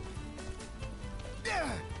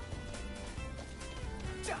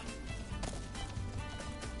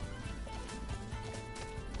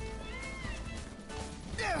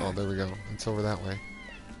 Oh, there we go. It's over that way.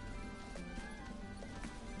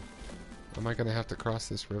 Am I going to have to cross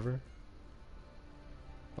this river?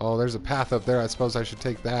 Oh, there's a path up there. I suppose I should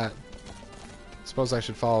take that. I suppose I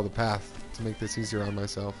should follow the path to make this easier on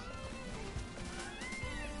myself.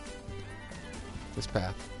 This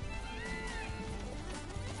path.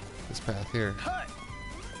 This path here.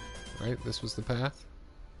 Right? This was the path?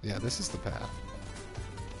 Yeah, this is the path.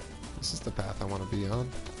 This is the path I want to be on.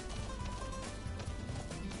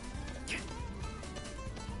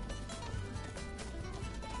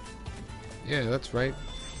 Yeah, that's right.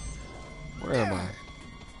 Where am I?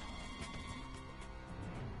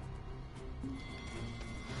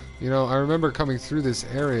 You know, I remember coming through this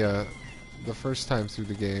area the first time through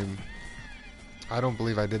the game. I don't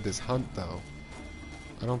believe I did this hunt, though.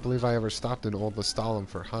 I don't believe I ever stopped in Old Lestallum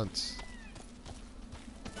for hunts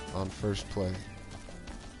on first play.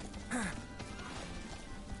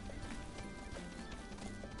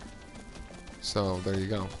 So, there you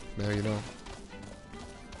go. Now you know.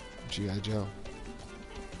 G.I. Joe.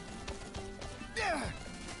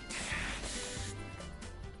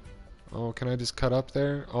 Oh, can I just cut up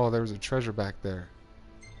there? Oh, there was a treasure back there.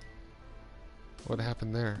 What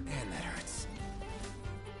happened there? Man, that hurts.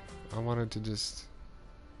 I wanted to just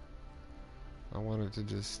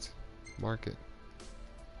mark it.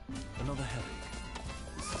 Another headache.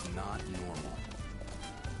 This is not normal.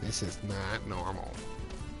 This is not normal.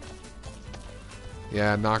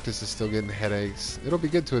 Yeah, Noctis is still getting headaches. It'll be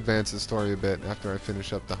good to advance the story a bit after I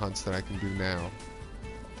finish up the hunts that I can do now.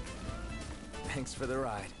 Thanks for the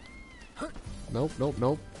ride. Nope, nope,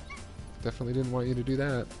 nope. Definitely didn't want you to do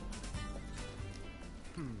that.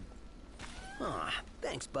 Aw,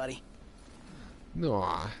 thanks, buddy.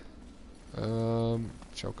 No.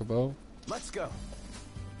 Chocobo. Let's go.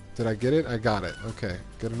 Did I get it? I got it. Okay,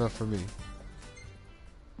 good enough for me.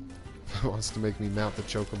 If it wants to make me mount the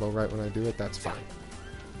chocobo right when I do it, that's fine.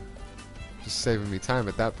 Just saving me time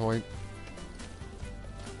at that point.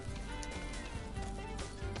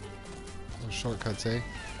 No shortcuts, eh?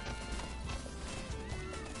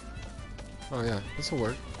 Oh yeah, this'll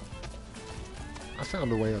work. I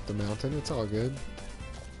found a way up the mountain. It's all good.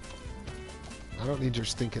 I don't need your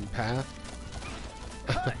stinking path.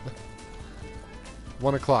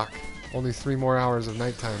 1 o'clock. Only 3 more hours of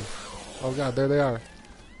nighttime. Oh god, there they are.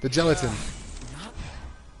 The gelatin.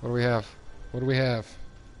 What do we have? What do we have?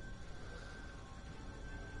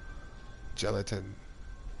 Gelatin.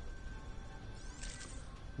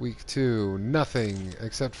 Week 2. Nothing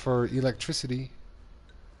except for electricity.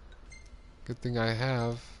 Good thing I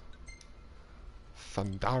have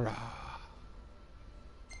Thundara.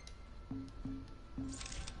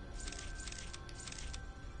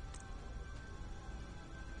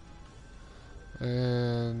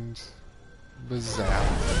 And Bazap.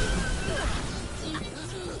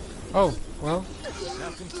 Oh, well.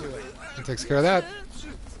 Nothing to it. He takes care of that.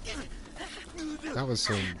 That was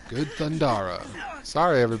some good Thundara.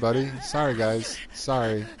 Sorry, everybody. Sorry, guys.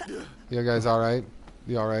 Sorry. You guys alright?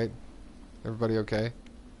 You alright? Everybody okay?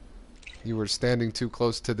 You were standing too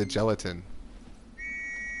close to the gelatin.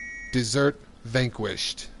 Dessert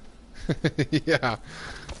vanquished. Yeah.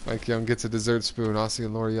 Mike Young gets a dessert spoon. Aussie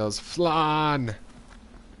and Laura yells, Flan!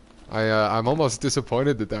 I'm almost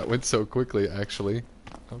disappointed that that went so quickly, actually.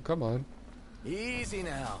 Oh, come on. Easy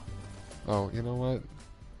now. Oh, you know what?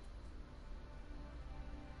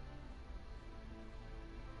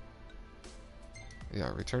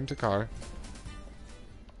 Yeah, return to car.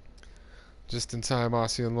 Just in time,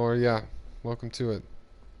 Aussie and Laura. Yeah, welcome to it.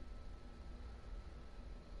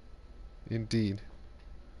 Indeed.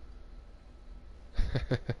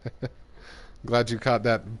 Glad you caught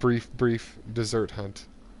that brief dessert hunt.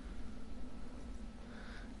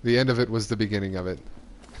 The end of it was the beginning of it.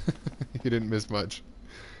 You didn't miss much.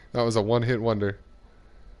 That was a one-hit wonder.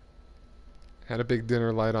 Had a big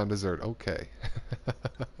dinner, light on dessert. Okay.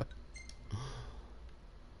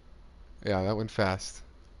 Yeah, that went fast.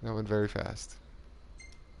 That went very fast.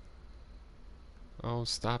 Oh,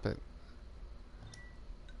 stop it.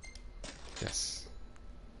 Yes.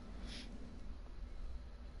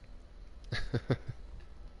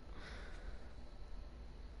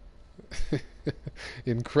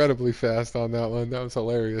 Incredibly fast on that one. That was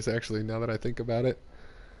hilarious, actually, now that I think about it.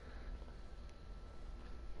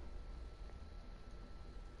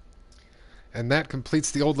 And that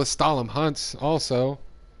completes the old Lestallum Hunts, also.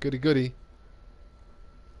 Goody goody.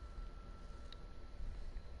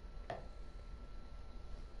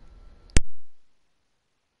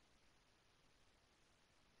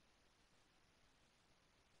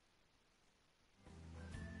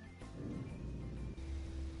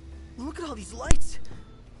 Look at all these lights.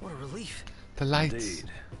 What a relief. The lights.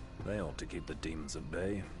 Indeed. They ought to keep the demons at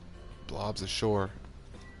bay. Blobs Ashore.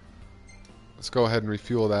 Let's go ahead and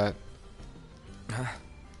refuel that.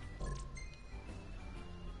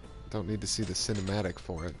 Don't need to see the cinematic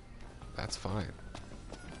for it. That's fine.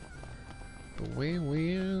 But we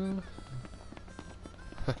will.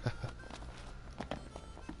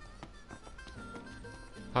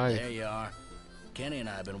 Hi. There you are. Kenny and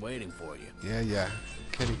I have been waiting for you. Yeah.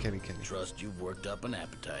 Kenny. Trust you've worked up an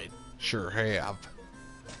appetite. Sure have.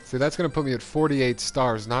 See, that's going to put me at 48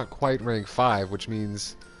 stars, not quite rank 5, which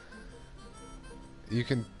means you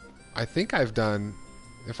can... I think I've done,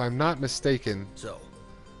 if I'm not mistaken, So,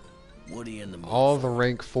 what are you in the mood all for? the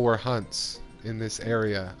rank 4 hunts in this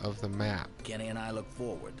area of the map. Kenny and I look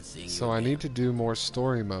forward to seeing you So I again. need to do more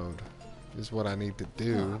story mode, is what I need to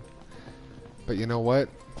do. But you know what?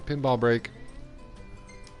 Pinball break.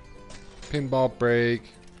 Pinball break.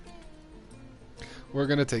 We're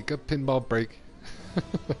gonna take a pinball break.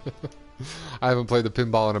 I haven't played the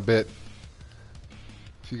pinball in a bit.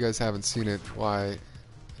 If you guys haven't seen it, why,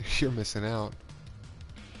 you're missing out.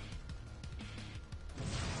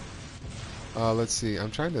 Let's see.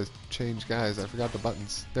 I'm trying to change guys. I forgot the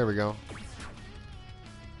buttons. There we go.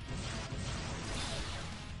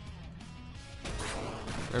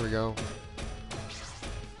 There we go.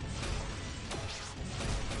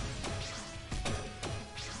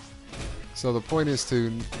 So the point is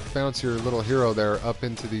to bounce your little hero there up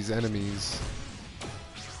into these enemies.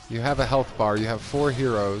 You have a health bar. You have 4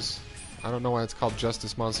 heroes. I don't know why it's called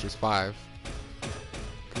Justice Monsters 5.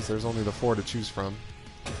 Because there's only the 4 to choose from.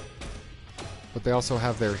 But they also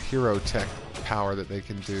have their hero tech power that they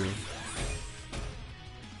can do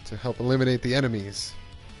to help eliminate the enemies.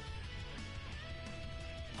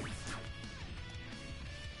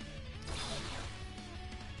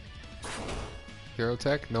 Hero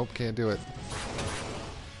tech? Nope, can't do it.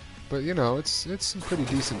 But you know, it's some pretty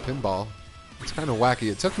decent pinball. It's kind of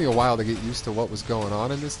wacky. It took me a while to get used to what was going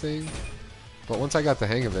on in this thing, but once I got the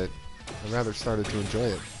hang of it, I rather started to enjoy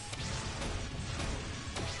it.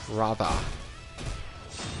 Rather.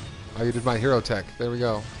 Oh, you did my hero tech. There we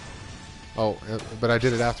go. Oh, but I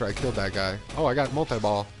did it after I killed that guy. Oh, I got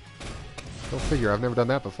multi-ball. Go figure. I've never done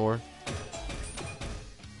that before.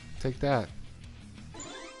 Take that.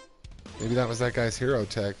 Maybe that was that guy's hero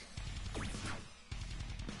tech.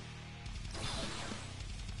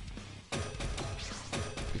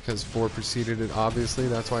 Because 4 preceded it, obviously.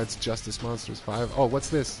 That's why it's Justice Monsters 5. Oh, what's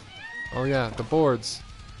this? Oh yeah, the boards.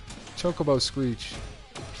 Chocobo Screech.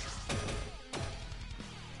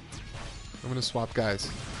 I'm gonna swap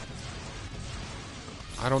guys.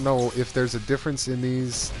 I don't know if there's a difference in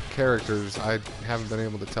these characters. I haven't been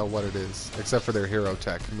able to tell what it is. Except for their hero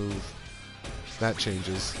tech move. That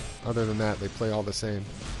changes. Other than that, they play all the same.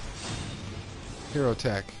 Hero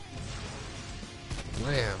tech.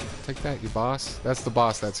 Blam. Take that, you boss. That's the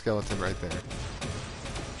boss, that skeleton right there.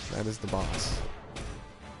 That is the boss.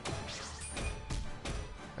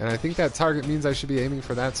 And I think that target means I should be aiming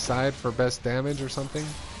for that side for best damage or something.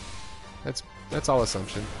 That's all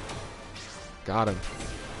assumption. Got him.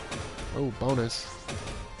 Oh, bonus.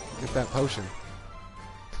 Get that potion.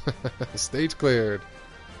 Stage cleared.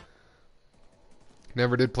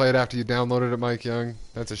 Never did play it after you downloaded it, Mike Young.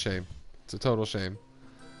 That's a shame. It's a total shame.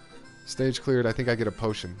 Stage cleared. I think I get a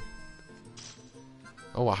potion.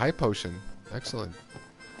 Oh, a high potion. Excellent.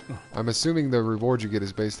 I'm assuming the reward you get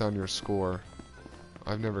is based on your score.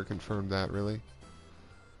 I've never confirmed that, really.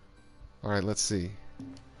 Alright, let's see.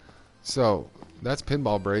 So, that's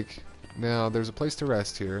Pinball Break. Now, there's a place to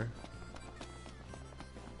rest here.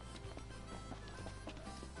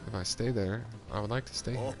 If I stay there, I would like to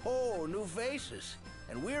stay here. Oh, new faces.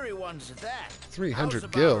 And weary ones at that. 300 How's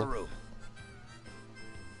about gil. a room?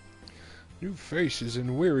 New faces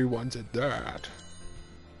and weary ones at that.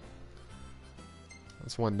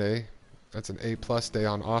 That's one day. That's an A+ day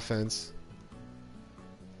on offense.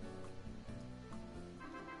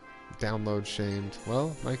 Download shamed.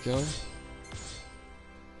 Well, Mike Young.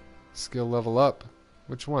 Skill level up.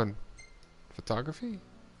 Which one? Photography?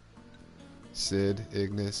 Sid,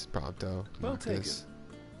 Ignis, Prompto, Noctis.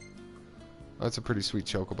 That's a pretty sweet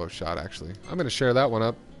chocobo shot, actually. I'm going to share that one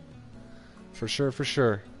up. For sure, for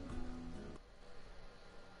sure.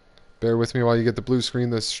 Bear with me while you get the blue screen.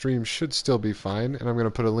 The stream should still be fine. And I'm going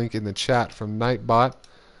to put a link in the chat from Nightbot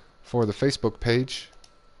for the Facebook page,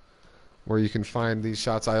 where you can find these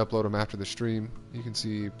shots. I upload them after the stream. You can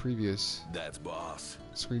see previous That's boss.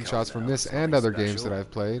 screenshots from this and other games that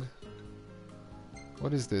I've played.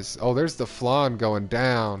 What is this? Oh, there's the flan going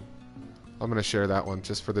down. I'm going to share that one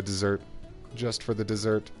just for the dessert. Just for the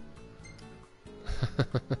dessert.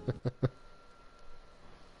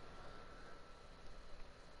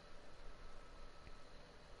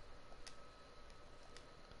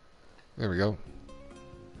 There we go.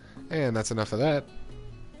 And that's enough of that.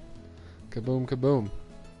 Kaboom, kaboom.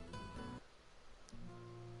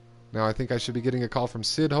 Now I think I should be getting a call from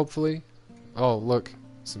Sid, hopefully. Oh, look.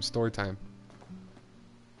 Some story time.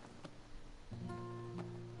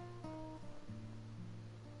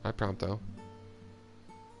 Hi, Prompto.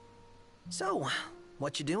 So,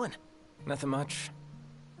 what you doing? Nothing much.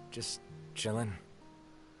 Just chilling.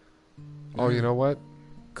 Oh, you know what?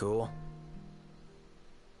 Cool.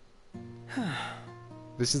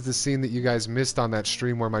 This is the scene that you guys missed on that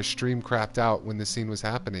stream where my stream crapped out when the scene was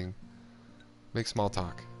happening. Make small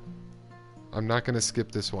talk. I'm not going to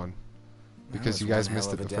skip this one because you guys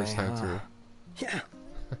missed it the first time through. Yeah.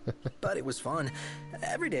 But it was fun.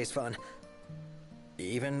 Every day's fun.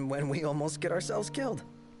 Even when we almost get ourselves killed.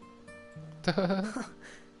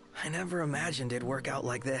 I never imagined it'd work out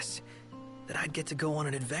like this. That I'd get to go on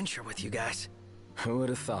an adventure with you guys. Who would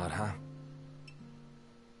have thought, huh?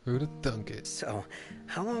 Who'd have thunk it? So,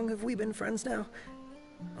 how long have we been friends now?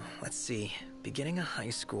 Let's see. Beginning of high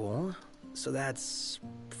school. So that's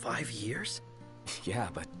 5 years? Yeah,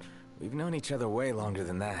 but we've known each other way longer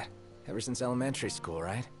than that. Ever since elementary school,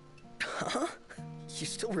 right? Huh? You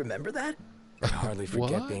still remember that? I hardly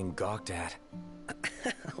forget What? being gawked at.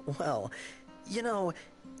 Well, you know,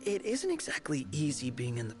 it isn't exactly easy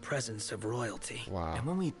being in the presence of royalty. Wow. And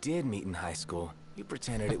when we did meet in high school, you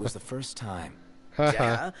pretended it was the first time.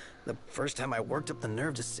 Yeah, the first time I worked up the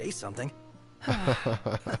nerve to say something.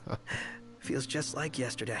 Feels just like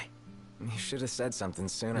yesterday. You should have said something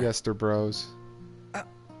sooner. Yester bros.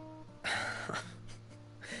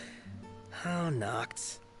 Oh,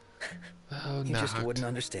 Noctis. Oh, You just knocked. wouldn't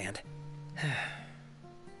understand.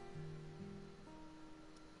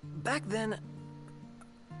 Back then,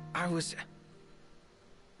 I was...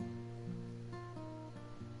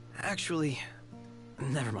 Actually,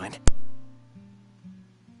 never mind.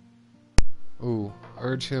 Ooh,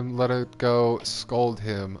 urge him, let it go, scold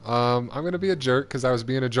him. I'm gonna be a jerk because I was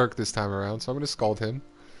being a jerk this time around, so I'm gonna scold him.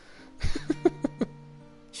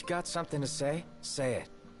 You got something to say? Say it.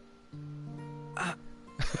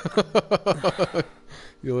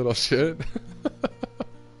 You little shit.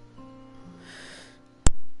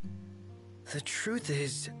 The truth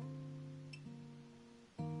is,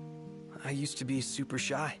 I used to be super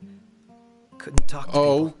shy. Couldn't talk to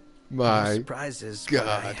Oh people. my Surprises, but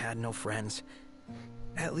I God. had no friends.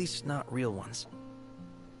 At least not real ones.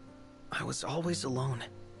 I was always alone.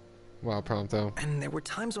 Wow, Prompto. And there were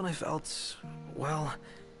times when I felt, well,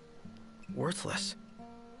 worthless.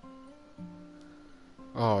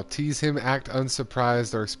 Oh, tease him, act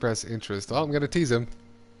unsurprised, or express interest. Oh, I'm gonna tease him.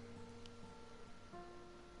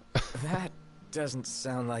 That doesn't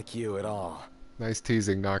sound like you at all. Nice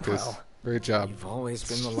teasing, Noctis. Well, Great job. You've always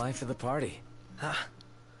been the life of the party.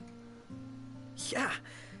 Yeah,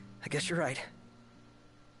 I guess you're right.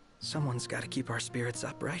 Someone's got to keep our spirits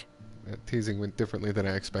up, right? That teasing went differently than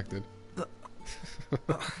I expected.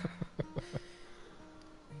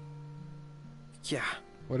 Yeah,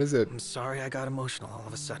 What is it? I'm sorry I got emotional all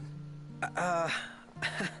of a sudden.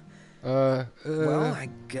 Well, I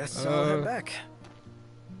guess I'll head back.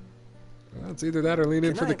 Well, it's either that or lean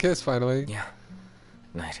in Good for the night. kiss finally. Yeah.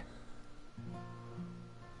 Night.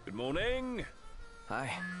 Good morning.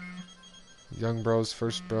 Hi. Young bros,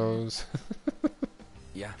 first bros.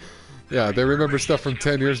 Yeah. Yeah, they remember stuff from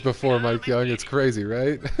 10 years before, Mike Young. It's crazy,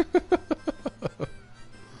 right?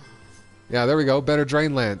 Yeah, there we go. Better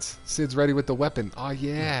drain lance. Sid's ready with the weapon. Oh,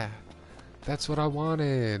 yeah. That's what I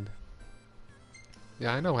wanted.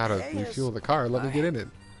 Yeah, I know how to refuel the car. Let me get in it.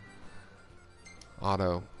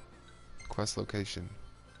 Auto. Quest location.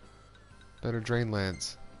 Better drain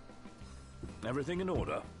lance. Everything in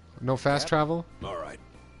order. No fast travel? All right.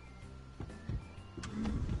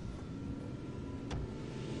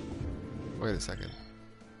 Wait a second.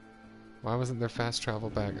 Why wasn't there fast travel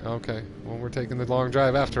back? Okay. Well, we're taking the long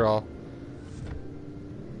drive after all.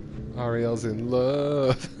 Ariel's in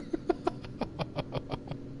love.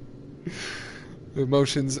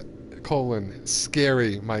 Emotions,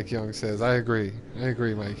 scary, Mike Young says. I agree. I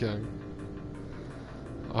agree, Mike Young.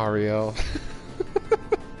 Ariel.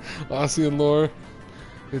 Ossian lore.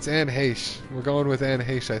 It's Anne Heche. We're going with Anne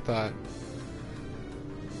Heche, I thought.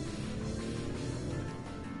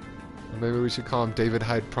 Or maybe we should call him David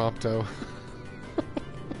Hyde Prompto.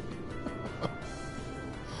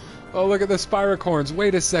 Oh, look at the Spiracorns.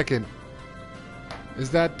 Wait a second. Is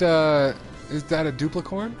that a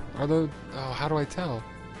duplicorn? Are those... Oh, how do I tell?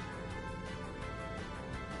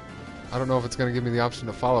 I don't know if it's going to give me the option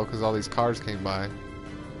to follow because all these cars came by.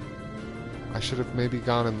 I should have maybe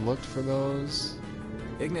gone and looked for those.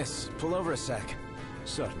 Ignis, pull over a sec.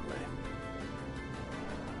 Certainly.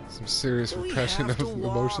 Some serious Do we repression have of to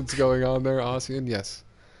emotions walk? going on there, Ossian. Yes.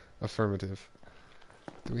 Affirmative.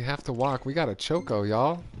 Do we have to walk? We got a choco,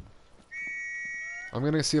 y'all. I'm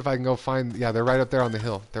going to see if I can go find... Yeah, they're right up there on the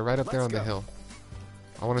hill. They're right up there on the hill.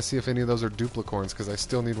 I want to see if any of those are duplicorns, because I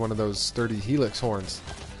still need one of those sturdy helix horns.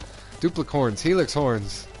 Duplicorns, helix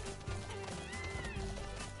horns.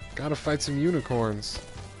 Gotta fight some unicorns.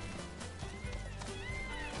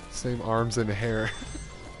 Same arms and hair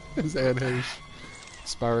as Anne Heche.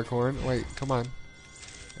 Spiracorn. Wait, come on.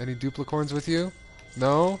 Any duplicorns with you?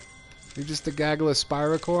 No? You're just a gaggle of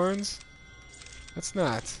Spiracorns? That's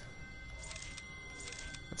not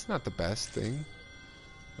the best thing.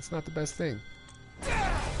 That's not the best thing. The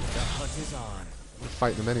hunt is on. I'm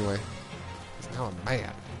fighting him anyway. 'Cause now I'm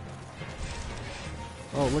mad.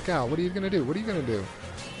 Oh, look out. What are you gonna do? What are you gonna do?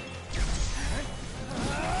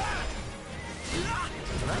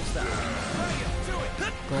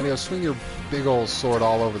 Gladio, swing your big old sword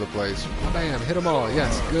all over the place. Bam, hit them all.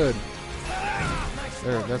 Yes, good.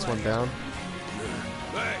 There, that's one down.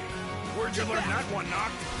 Hey, where'd you learn that one,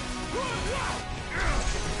 Noct?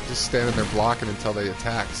 Just standing there blocking until they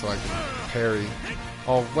attack so I can parry.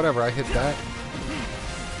 Oh, whatever, I hit that.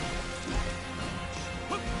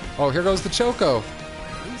 Oh, here goes the Choco.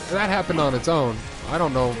 That happened on its own. I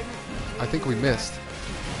don't know. I think we missed.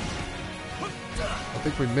 I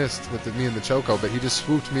think we missed with me and the Choco, but he just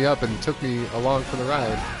swooped me up and took me along for the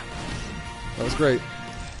ride. That was great.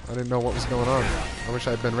 I didn't know what was going on. I wish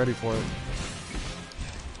I'd been ready for it.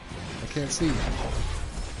 I can't see.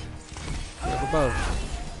 Up above.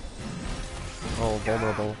 Oh,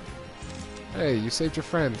 vulnerable. Hey, you saved your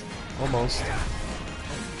friend. Almost.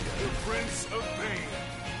 The Prince of Pain.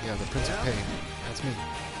 Yeah, the Prince of Pain. That's me.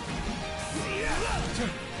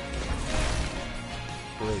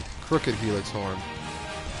 Great. Crooked Helix Horn.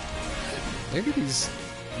 Maybe these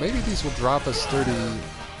will drop a sturdy...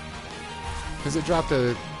 Because it dropped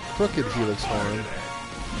a crooked Helix Horn.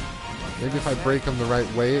 Maybe if I break them the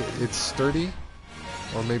right way, it's sturdy?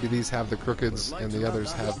 Or maybe these have the crookeds and the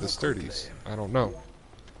others have the sturdies. I don't know.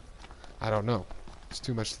 I don't know. It's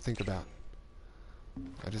too much to think about.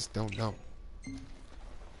 I just don't know.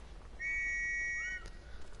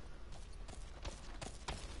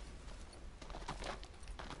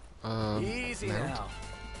 Easy mount. now.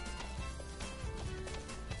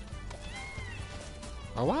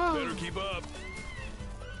 Oh wow! Better keep up.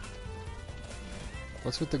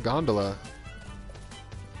 What's with the gondola?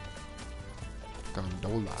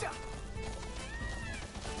 Gondola.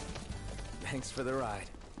 Thanks for the ride.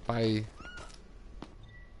 Bye.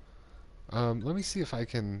 Let me see if I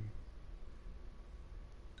can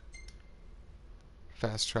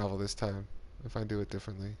fast travel this time. If I do it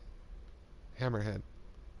differently. Hammerhead.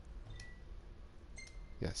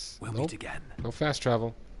 Yes. We'll Nope. meet again. No fast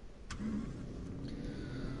travel.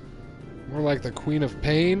 More like the Queen of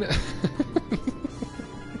Pain.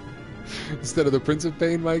 Instead of the Prince of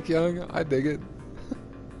Pain, Mike Young. I dig it.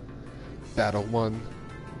 Battle 1.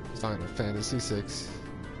 Final Fantasy 6.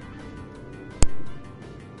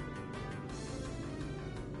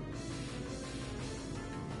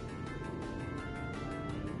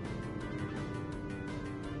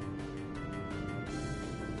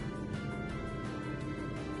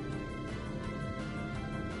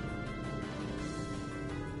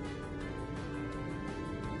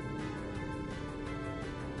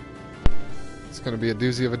 going to be a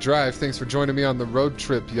doozy of a drive. Thanks for joining me on the road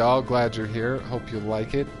trip, y'all. Glad you're here. Hope you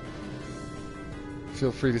like it.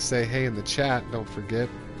 Feel free to say hey in the chat. Don't forget.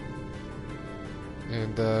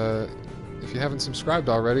 And if you haven't subscribed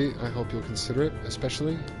already, I hope you'll consider it,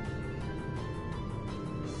 especially.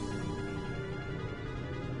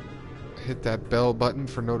 Hit that bell button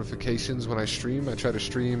for notifications when I stream. I try to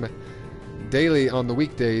stream daily on the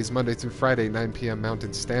weekdays, Monday through Friday, 9 p.m.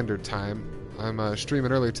 Mountain Standard Time. I'm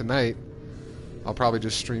streaming early tonight. I'll probably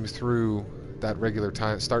just stream through that regular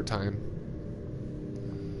start time.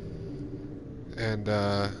 And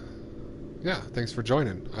yeah, thanks for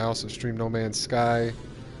joining. I also stream No Man's Sky,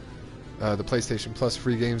 the PlayStation Plus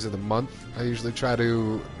free games of the month. I usually try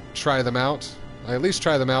to try them out. I at least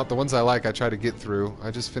try them out. The ones I like, I try to get through. I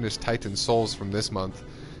just finished Titan Souls from this month,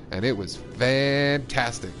 and it was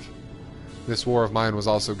fantastic. This War of Mine was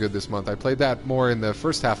also good this month. I played that more in the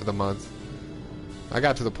first half of the month. I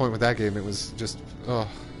got to the point with that game, it was just, oh,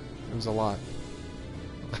 it was a lot.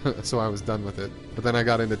 So I was done with it. But then I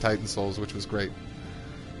got into Titan Souls, which was great.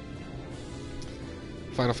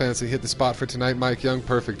 Final Fantasy hit the spot for tonight. Mike Young,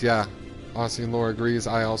 perfect, yeah. Aussie and Laura agrees.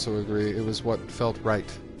 I also agree. It was what felt right.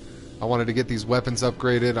 I wanted to get these weapons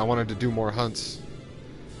upgraded. I wanted to do more hunts.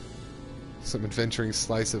 Some adventuring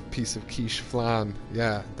slice of piece of quiche flan.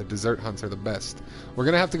 Yeah, the dessert hunts are the best. We're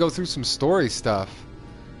going to have to go through some story stuff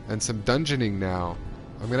and some dungeoning now.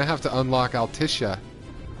 I'm going to have to unlock Altitia.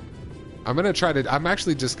 I'm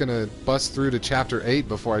actually just going to bust through to Chapter 8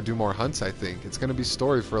 before I do more hunts, I think. It's going to be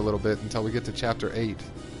story for a little bit until we get to Chapter 8.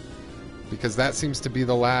 Because that seems to be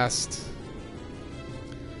the last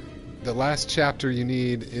chapter you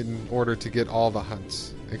need in order to get all the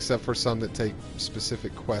hunts. Except for some that take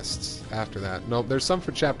specific quests after that. Nope, there's some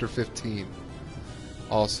for Chapter 15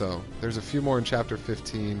 also. There's a few more in Chapter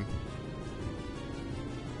 15.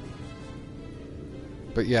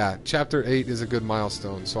 But yeah, Chapter 8 is a good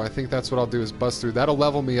milestone, so I think that's what I'll do is bust through. That'll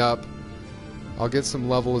level me up. I'll get some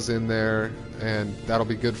levels in there, and that'll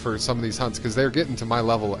be good for some of these hunts, because they're getting to my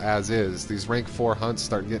level as is. These rank 4 hunts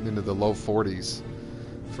start getting into the low 40s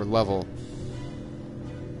for level.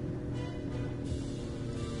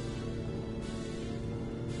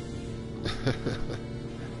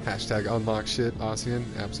 Hashtag unlock shit, Ossian,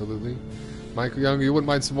 absolutely. Mike Young, you wouldn't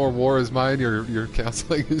mind some more War is Mine? Your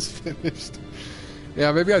counseling is finished.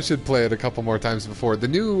 Yeah, maybe I should play it a couple more times before.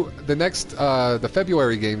 The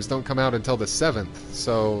February games don't come out until the 7th,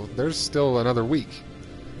 so there's still another week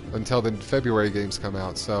until the February games come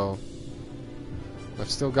out, so I've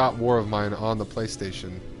still got War of Mine on the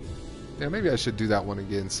PlayStation. Yeah, maybe I should do that one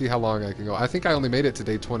again, see how long I can go. I think I only made it to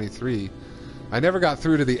day 23. I never got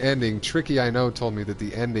through to the ending. Tricky, I know, told me that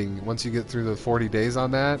the ending, once you get through the 40 days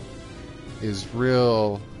on that, is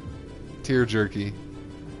real tear-jerky.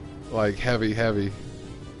 Like, heavy.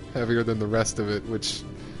 Heavier than the rest of it, which,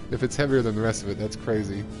 if it's heavier than the rest of it, that's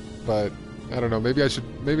crazy. But, I don't know, maybe I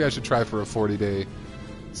should try for a 40-day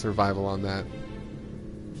survival on that.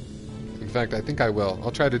 In fact, I think I will.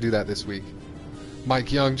 I'll try to do that this week.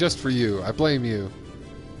 Mike Young, just for you. I blame you.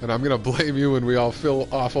 And I'm gonna blame you when we all feel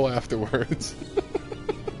awful afterwards.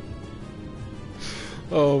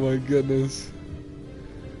 Oh my goodness.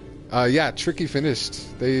 Yeah, Tricky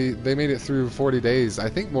finished. They made it through 40 days. I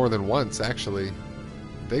think more than once, actually.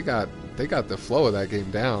 They got the flow of that game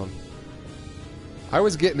down. I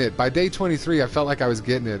was getting it. By day 23, I felt like I was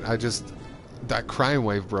getting it. That crime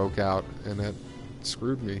wave broke out, and that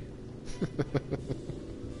screwed me.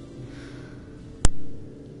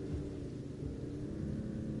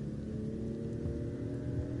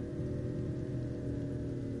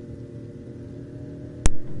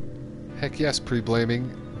 Heck yes,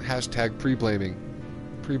 pre-blaming. Hashtag pre-blaming.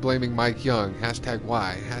 Pre-blaming Mike Young. Hashtag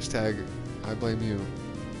why. Hashtag I blame you.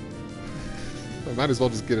 I might as well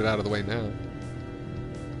just get it out of the way now.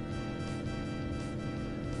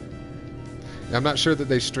 Yeah, I'm not sure that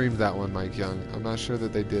they streamed that one, Mike Young. I'm not sure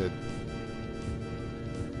that they did.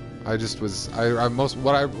 I just was...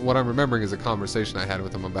 what I'm remembering is a conversation I had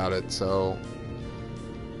with them about it, so...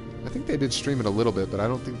 I think they did stream it a little bit, but I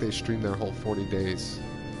don't think they streamed their whole 40 days.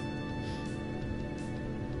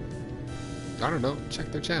 I don't know.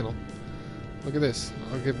 Check their channel. Look at this.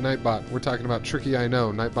 I'll give Nightbot. We're talking about Tricky I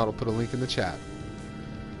Know. Nightbot will put a link in the chat.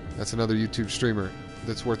 That's another YouTube streamer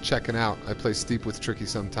that's worth checking out. I play Steep with Tricky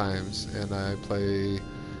sometimes, and I play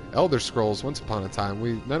Elder Scrolls once upon a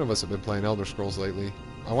time. None of us have been playing Elder Scrolls lately.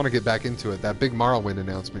 I want to get back into it. That big Morrowind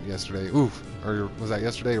announcement yesterday. Oof. Or was that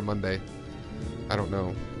yesterday or Monday? I don't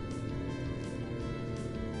know.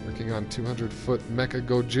 Working on 200-foot Mecha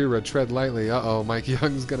Gojira. Tread lightly. Uh-oh, Mike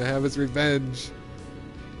Young's gonna have his revenge.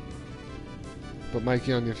 But Mike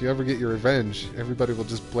Young, if you ever get your revenge, everybody will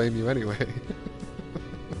just blame you anyway.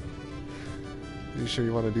 You sure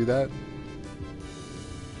you want to do that?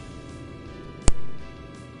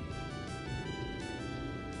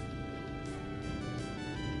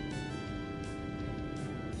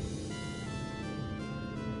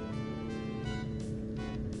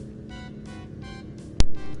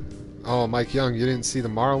 Oh, Mike Young, you didn't see the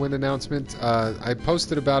Morrowind announcement? I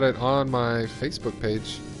posted about it on my Facebook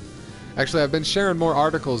page. Actually, I've been sharing more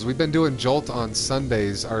articles. We've been doing Jolt on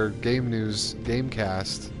Sundays, our game news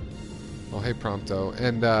gamecast. Oh, hey, Prompto.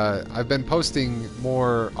 And I've been posting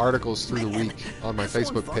more articles through the week on my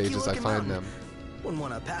Facebook page as I find them. Wouldn't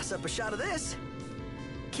want to pass up a shot of this.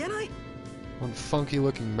 Can I? One funky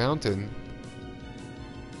looking mountain.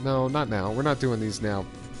 No, not now. We're not doing these now,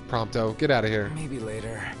 Prompto. Get out of here. Maybe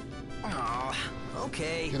later. Oh,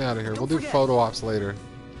 okay. Get out of here. Don't We'll do forget. photo ops later.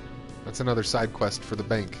 That's another side quest for the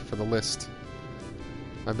bank, for the list.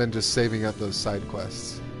 I've been just saving up those side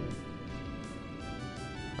quests.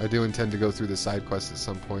 I do intend to go through the side quests at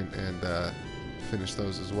some point and finish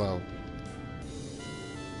those as well.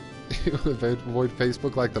 You avoid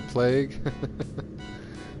Facebook like the plague?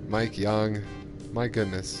 Mike Young. My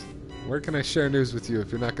goodness. Where can I share news with you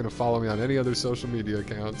if you're not going to follow me on any other social media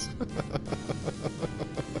accounts?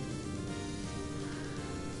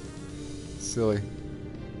 Silly.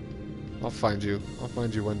 I'll find you. I'll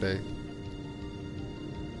find you one day.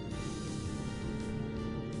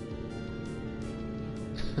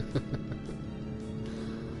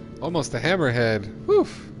 Almost a hammerhead. Whew,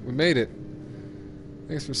 we made it.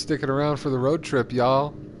 Thanks for sticking around for the road trip,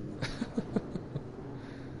 y'all.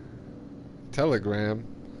 Telegram.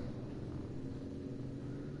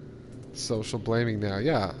 Social blaming now.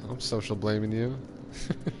 Yeah, I'm social blaming you.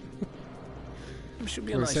 Should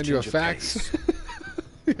be I'm a gonna nice send you a change of fax. pace.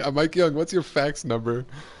 Yeah, Mike Young, what's your fax number?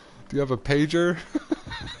 Do you have a pager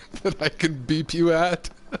that I can beep you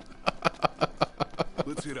at?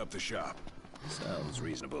 Let's hit up the shop. Sounds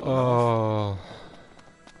reasonable. Oh.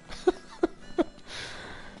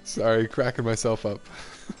 Sorry, cracking myself up.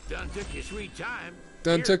 Done took your sweet time.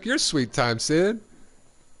 Done Here. took your sweet time, Sid.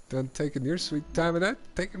 Done taking your sweet time and that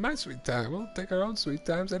taking my sweet time. We'll take our own sweet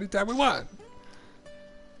times anytime we want.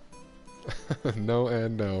 No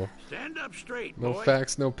and no. Stand up straight, No boy.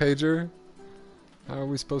 fax, no pager. How are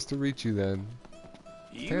we supposed to reach you then?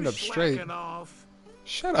 You Stand up straight. slacking off.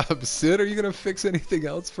 Shut up, Sid. Are you gonna fix anything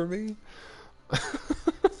else for me?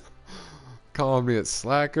 Calling me a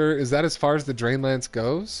slacker. Is that as far as the Drainlance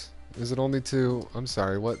goes? Is it only to... I'm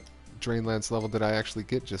sorry, what Drainlance level did I actually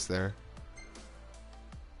get just there?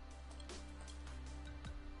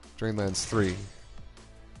 Drainlance 3.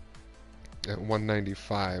 At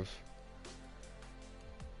 195.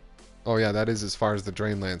 Oh yeah, that is as far as the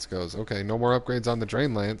Drainlance goes. Okay, no more upgrades on the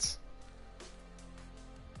Drainlance.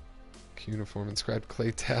 Cuneiform inscribed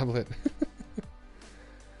clay tablet.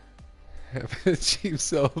 Have a cheap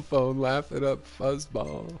cell phone, laugh it up,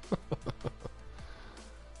 fuzzball.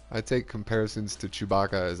 I take comparisons to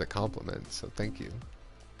Chewbacca as a compliment, so thank you.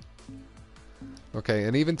 Okay,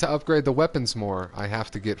 and even to upgrade the weapons more, I have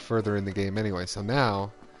to get further in the game anyway. So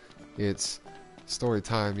now, it's story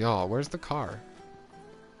time. Y'all, where's the car?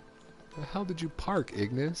 The hell did you park,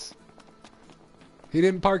 Ignis? He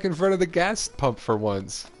didn't park in front of the gas pump for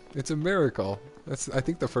once. It's a miracle. That's, I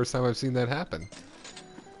think, the first time I've seen that happen.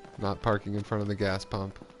 Not parking in front of the gas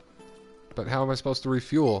pump. But how am I supposed to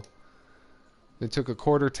refuel? It took a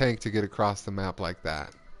quarter tank to get across the map like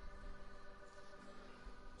that.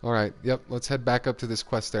 Alright, yep, let's head back up to this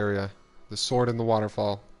quest area. The sword in the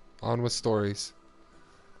waterfall. On with stories.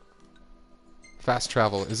 Fast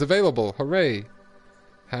travel is available. Hooray!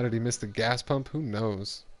 How did he miss the gas pump? Who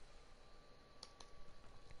knows?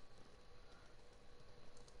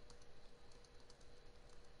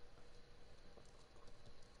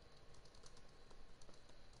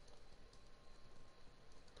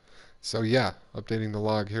 So yeah, updating the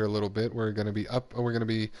log here a little bit. We're going to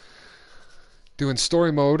be doing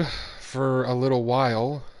story mode for a little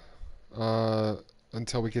while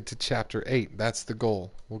until we get to chapter 8. That's the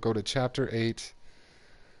goal. We'll go to chapter 8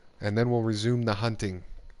 and then we'll resume the hunting.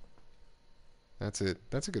 That's it.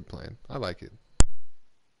 That's a good plan. I like it.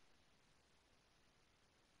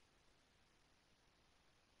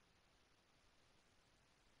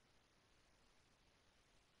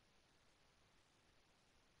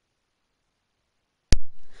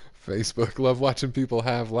 Facebook. Love watching people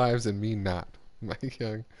have lives and me not. Mike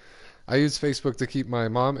Young. I use Facebook to keep my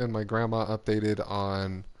mom and my grandma updated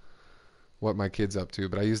on what my kid's up to,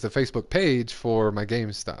 but I use the Facebook page for my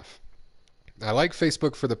game stuff. I like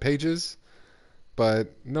Facebook for the pages,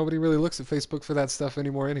 but nobody really looks at Facebook for that stuff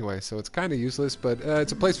anymore anyway, so it's kind of useless, but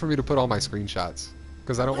it's a place for me to put all my screenshots,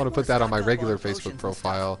 because I don't want to put that on my regular Facebook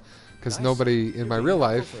profile, Because Nice. nobody in You're my being real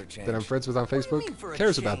helpful life for a change. that I'm friends with on do you Facebook mean for a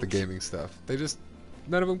cares about the change? gaming stuff.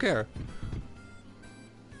 None of them care.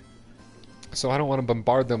 So I don't want to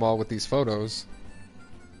bombard them all with these photos.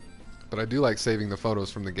 But I do like saving the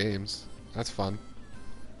photos from the games. That's fun.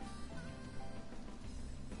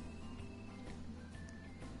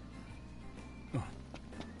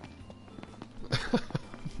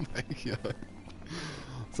 Yeah.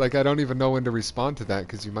 It's like I don't even know when to respond to that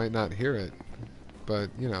because you might not hear it. But,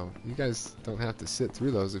 you know, you guys don't have to sit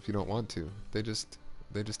through those if you don't want to. They just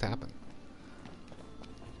happen.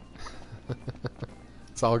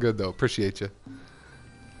 It's all good though. Appreciate you.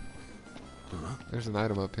 There's an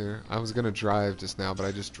item up here. I was gonna drive just now, but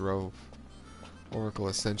I just drove. Oracle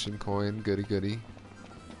Ascension coin, goody goody.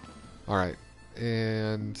 Alright,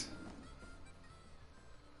 and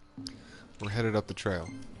we're headed up the trail.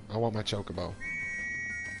 I want my chocobo.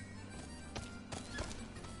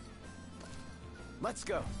 Let's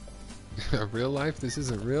go. Real life? This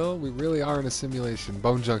isn't real? We really are in a simulation.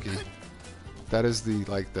 Bone Junkie. That is the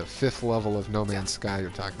 5th level of No Man's Sky you're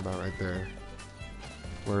talking about right there.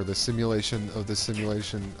 Where the simulation of the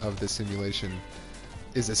simulation of the simulation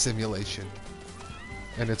is a simulation.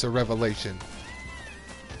 And it's a revelation.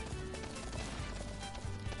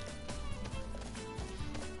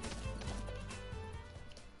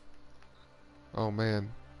 Oh man.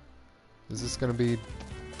 Is this gonna be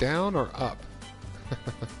down or up?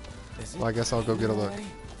 Well, I guess I'll go get a look.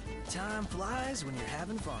 Time flies when you're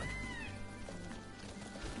having fun.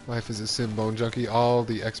 Life is a sim, Bone Junkie. All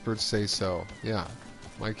the experts say so. Yeah.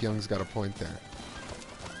 Mike Young's got a point there.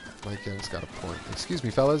 Mike Young's got a point. Excuse me,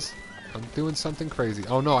 fellas. I'm doing something crazy.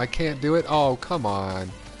 Oh, no, I can't do it? Oh, come on.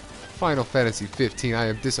 Final Fantasy 15, I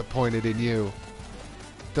am disappointed in you.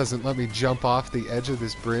 Doesn't let me jump off the edge of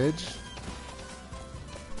this bridge?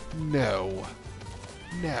 No.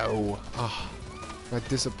 No. Ah, my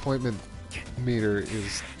disappointment meter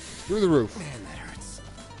is through the roof. Man, that hurts.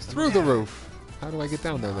 It's through the roof. How do I get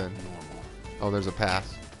down there then? Oh, there's a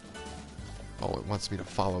path. Oh, it wants me to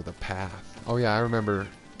follow the path. Oh yeah, I remember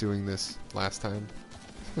doing this last time.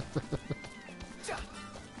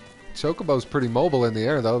 Chocobo's pretty mobile in the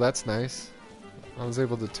air though, that's nice. I was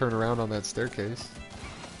able to turn around on that staircase.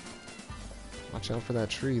 Watch out for that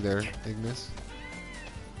tree there, Ignis.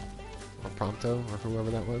 Or Prompto, or whoever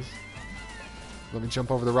that was. Let me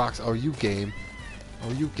jump over the rocks. Oh, you game.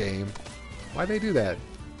 Oh, you game. Why'd they do that?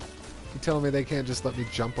 You telling me they can't just let me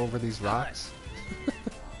jump over these rocks?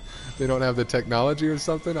 They don't have the technology or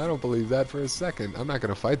something? I don't believe that for a second. I'm not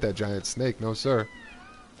going to fight that giant snake. No, sir.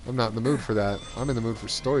 I'm not in the mood for that. I'm in the mood for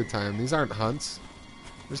story time. These aren't hunts.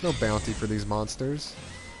 There's no bounty for these monsters.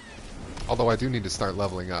 Although I do need to start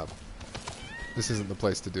leveling up. This isn't the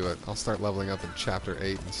place to do it. I'll start leveling up in Chapter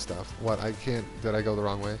 8 and stuff. What? I can't... Did I go the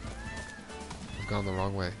wrong way? I've gone the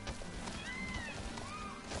wrong way.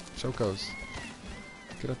 Chocos.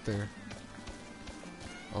 Get up there.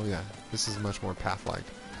 Oh yeah, this is much more path-like.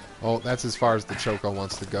 Oh, that's as far as the Choco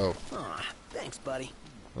wants to go. Aw, thanks, buddy.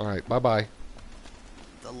 Alright, bye-bye.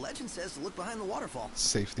 The legend says to look behind the waterfall.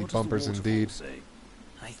 Safety What does the bumpers waterfall indeed. say?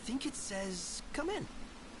 I think it says, come in.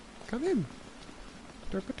 Come in.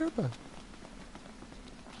 Derpa derpa.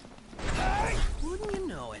 Wouldn't you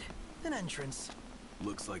know it? An entrance.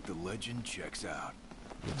 Looks like the legend checks out.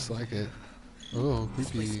 Looks like it. Oh,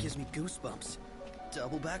 This place creepy. gives me goosebumps.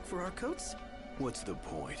 Double back for our coats? What's the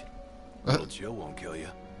point? Little chill won't kill you.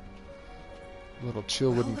 Little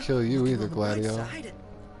chill wouldn't Well, kill you looking either, on the bright Gladio. side,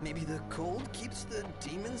 maybe the cold keeps the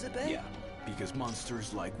demons at bay? Yeah, because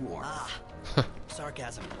monsters like warmth. Ah,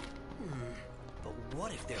 sarcasm. But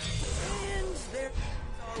what if there's fans there?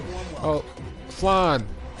 Our warm welcome. Oh, Flan!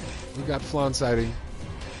 We got Flan sighting.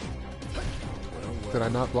 Did I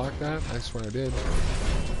not block that? I swear I did.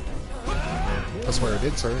 I swear I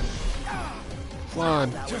did, sir. Flan!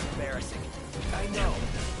 That was embarrassing. I know.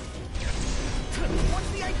 What's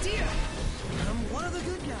the idea? I'm one of the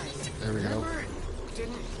good guys. There we go. Remember?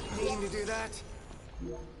 Didn't mean to do that.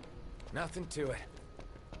 Nothing to it.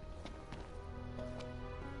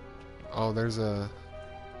 Oh, there's a...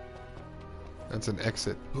 That's an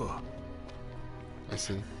exit. I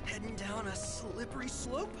see. Heading down a slippery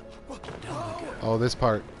slope? Oh, this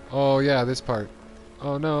part. Oh, yeah, this part.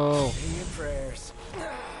 Oh, no. Say your prayers.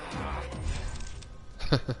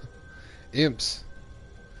 Imps.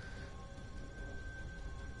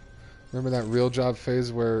 Remember that real job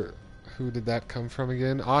phase where... Who did that come from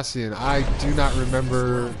again? Ossian. I do not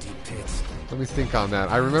remember... Deep pits. Let me think on that.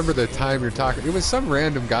 I remember the time you're talking... It was some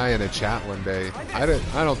random guy in a chat one day. I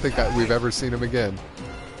don't think we've ever seen him again.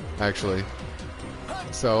 Actually.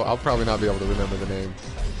 So, I'll probably not be able to remember the name.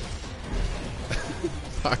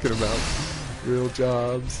 Talking about... Real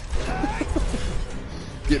jobs.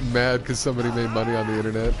 Getting mad because somebody made money on the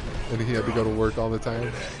internet and he had to go to work all the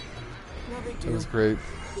time. That was great.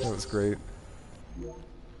 That was great.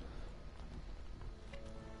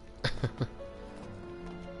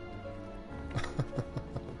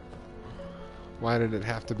 Why did it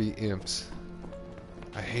have to be imps?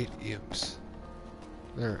 I hate imps.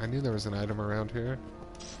 There, I knew there was an item around here.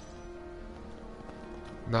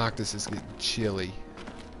 Noctis is getting chilly.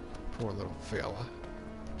 Poor little fella.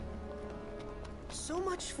 So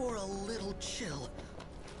much for a little chill.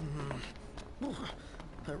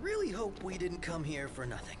 I really hope we didn't come here for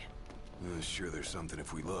nothing. Sure, there's something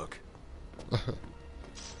if we look.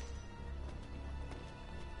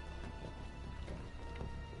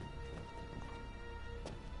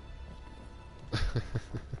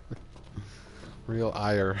 Real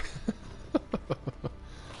ire.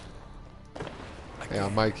 Yeah,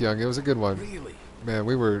 Mike Young, it was a good one. Really? Man,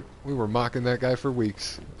 we were mocking that guy for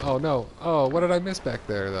weeks. Oh no. Oh, what did I miss back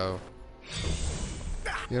there though?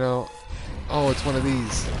 You know, oh, it's one of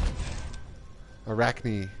these.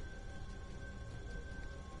 Arachne.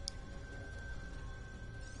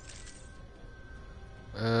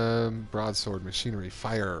 Broadsword, machinery,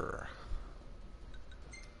 fire.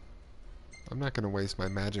 I'm not gonna waste my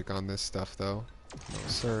magic on this stuff though. No,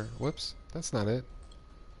 sir. Whoops, that's not it.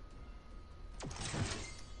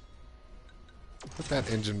 Put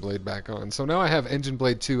that engine blade back on. So now I have engine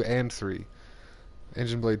blade 2 and 3.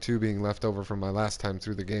 Engine blade 2 being left over from my last time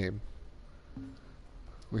through the game.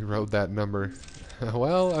 We rode that number.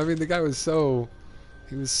 Well, I mean, the guy was so...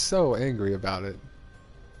 he was so angry about it.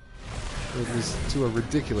 It was to a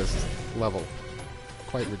ridiculous level.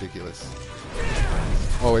 Quite ridiculous.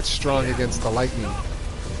 Oh, it's strong against the lightning.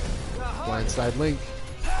 Blindside Link.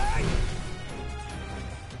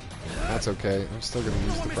 That's okay. I'm still going to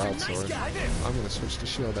use the broadsword. I'm going to switch to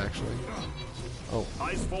shield, actually. Oh.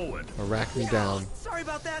 Eyes forward. Rack me down. Sorry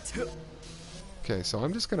about that. Okay, so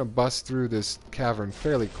I'm just going to bust through this cavern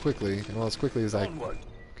fairly quickly. Well, as quickly as I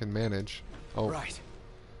can manage. Oh. Right.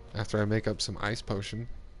 After I make up some ice potion.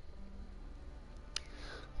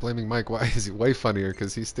 Blaming Mike, why is he way funnier?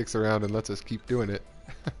 Because he sticks around and lets us keep doing it.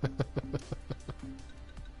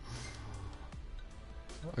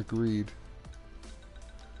 Agreed.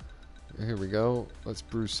 Here we go. Let's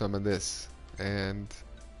brew some of this. And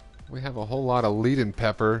we have a whole lot of lead-in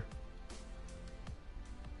pepper.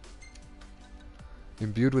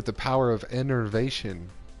 Imbued with the power of enervation.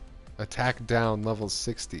 Attack down level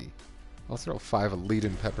 60. I'll throw 5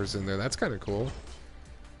 lead-in peppers in there. That's kind of cool.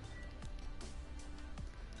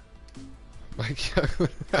 Mike Young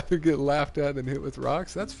would rather get laughed at than hit with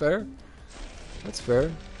rocks. That's fair. That's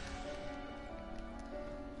fair.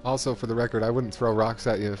 Also, for the record, I wouldn't throw rocks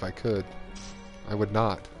at you if I could. I would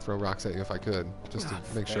not throw rocks at you if I could. Just to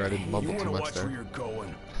make sure I didn't mumble too much there. Where you're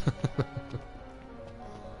going.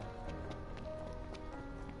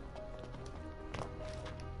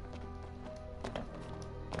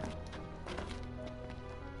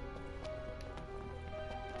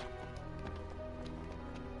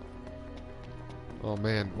 Oh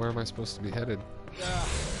man, where am I supposed to be headed?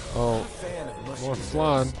 Oh, more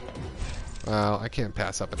flan. Well, I can't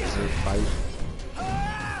pass up a dessert fight.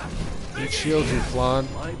 Need shield you, flan.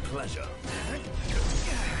 My pleasure.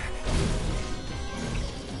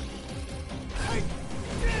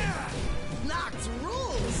 Noct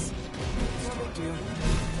rules.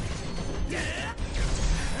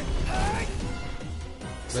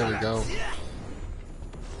 There we go.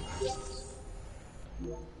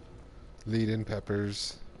 Lead-in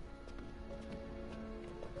peppers.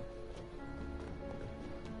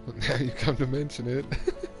 Now you come to mention it.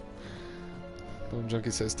 Bone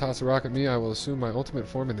Junkie says, toss a rock at me, I will assume my ultimate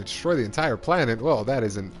form and destroy the entire planet. Well, that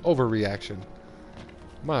is an overreaction.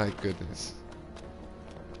 My goodness.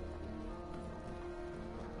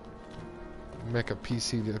 Mecha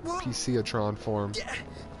PC-atron form.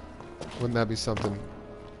 Wouldn't that be something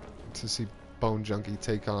to see Bone Junkie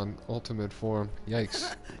take on ultimate form?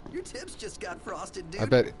 Yikes. Your tips just got frosted,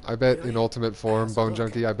 dude. I bet in ultimate form, Bone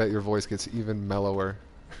Junkie, I bet your voice gets even mellower.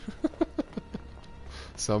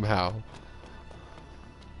 Somehow.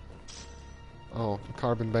 Oh,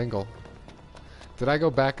 carbon bangle. Did I go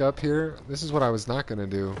back up here? This is what I was not going to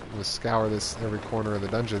do, was scour this every corner of the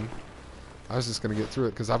dungeon. I was just going to get through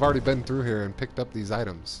it, because I've already been through here and picked up these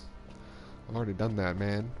items. I've already done that,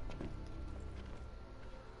 man.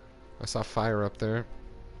 I saw fire up there.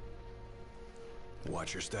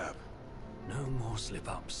 Watch your step. No more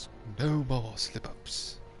slip-ups. No more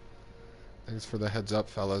slip-ups. Thanks for the heads up,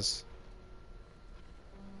 fellas.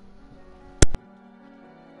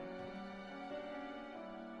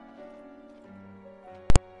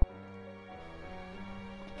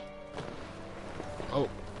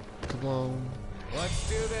 Let's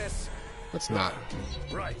do this. Let's not.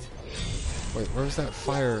 Right. Wait, where's that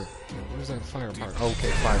fire? Where's that fire part?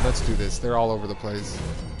 Okay, fine. Let's do this. They're all over the place.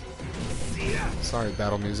 Sorry,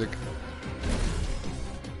 battle music.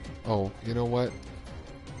 Oh, you know what?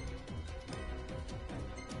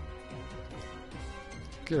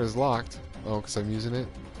 Gear is locked. Oh, because I'm using it.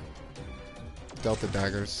 Delta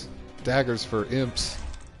daggers. Daggers for imps.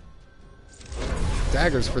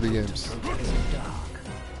 Daggers for the imps.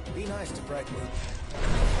 Be nice to Brightwood.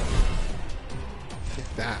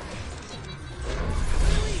 Take that.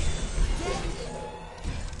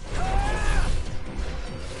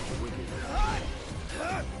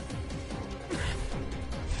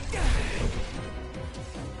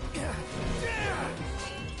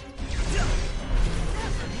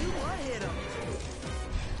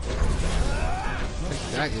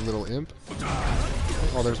 Take that, you little imp.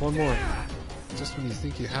 Oh, there's one more. Just when you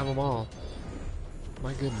think you have them all.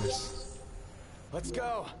 My goodness. Let's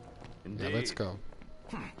go. Yeah, let's go.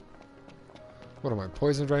 What am I,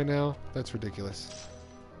 poisoned right now? That's ridiculous.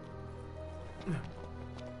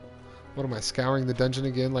 What am I, scouring the dungeon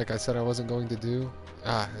again like I said I wasn't going to do?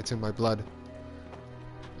 Ah, it's in my blood.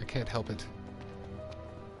 I can't help it.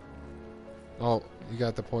 Oh, you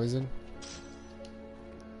got the poison?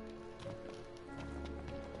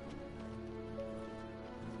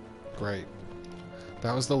 Great.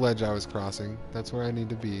 That was the ledge I was crossing. That's where I need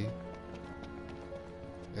to be.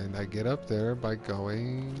 And I get up there by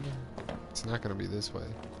going... It's not going to be this way.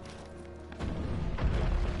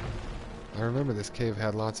 I remember this cave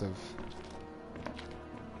had lots of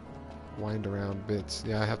wind around bits.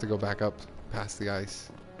 Yeah, I have to go back up past the ice.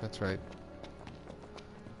 That's right.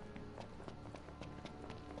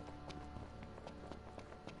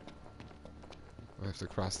 I have to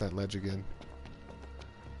cross that ledge again.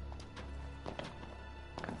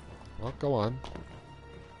 Well, go on.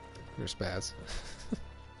 You're spaz.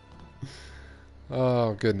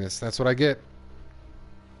 Oh, goodness. That's what I get.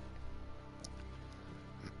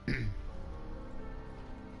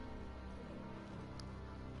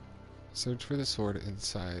 Search for the sword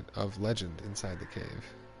inside of legend inside the cave.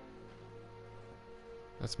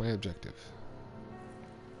 That's my objective.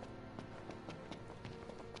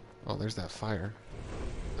 Oh, there's that fire.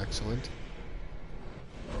 Excellent.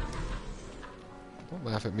 Don't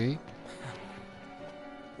laugh at me.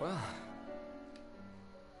 Well,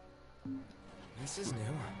 this is new.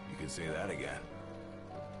 You can say that again.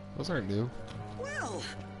 Those aren't new. Well,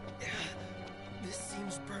 this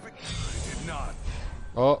seems perfect. I did not.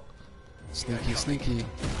 Oh, sneaky, sneaky.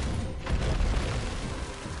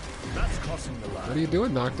 That's crossing the line. What are you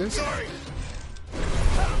doing, Noctis?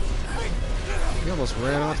 He almost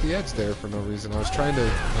ran off the edge there for no reason. I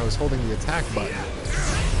was holding the attack button.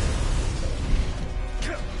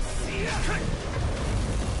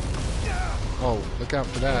 Oh, look out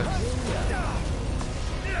for that.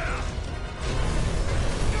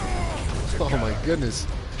 Oh my goodness.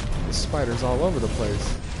 The spider's all over the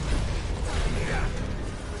place.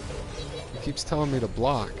 He keeps telling me to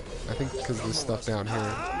block. I think because of this stuff down here.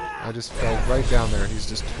 I just fell right down there. He's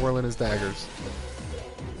just twirling his daggers.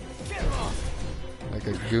 Like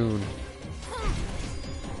a goon.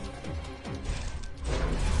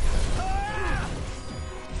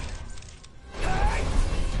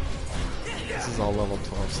 This is all level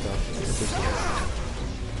 12 stuff. It's ridiculous.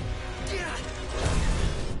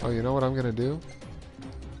 Oh, you know what I'm gonna do?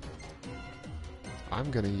 I'm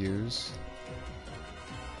gonna use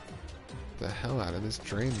the hell out of this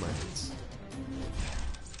drain lance.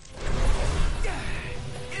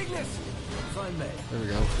 There we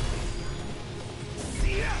go.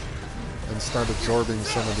 And start absorbing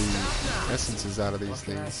some of the essences out of these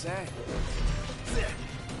things.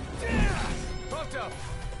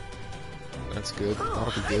 That's good. That'll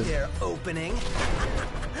be good. Hi there, opening.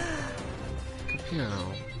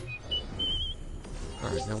 Piano.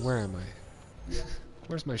 Alright, now where am I?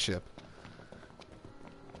 Where's my ship?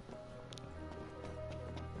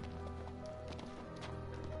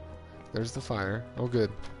 There's the fire. Oh,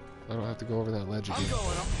 good. I don't have to go over that ledge again.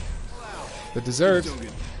 The dessert!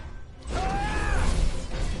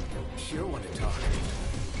 Sure want to talk.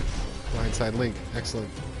 Blindside link. Excellent.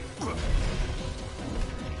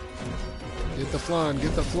 Get the flan,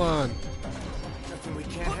 get the flan! Nothing we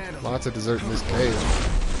can't handle. Lots of dessert in this cave.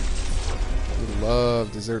 We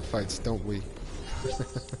love dessert fights, don't we?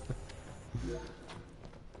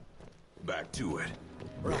 Back to it.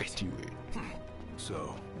 Right.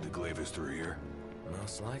 So, the glaive is through here.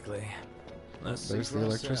 Most likely. There's the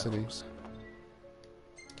electricity.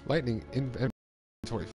 Lightning inventory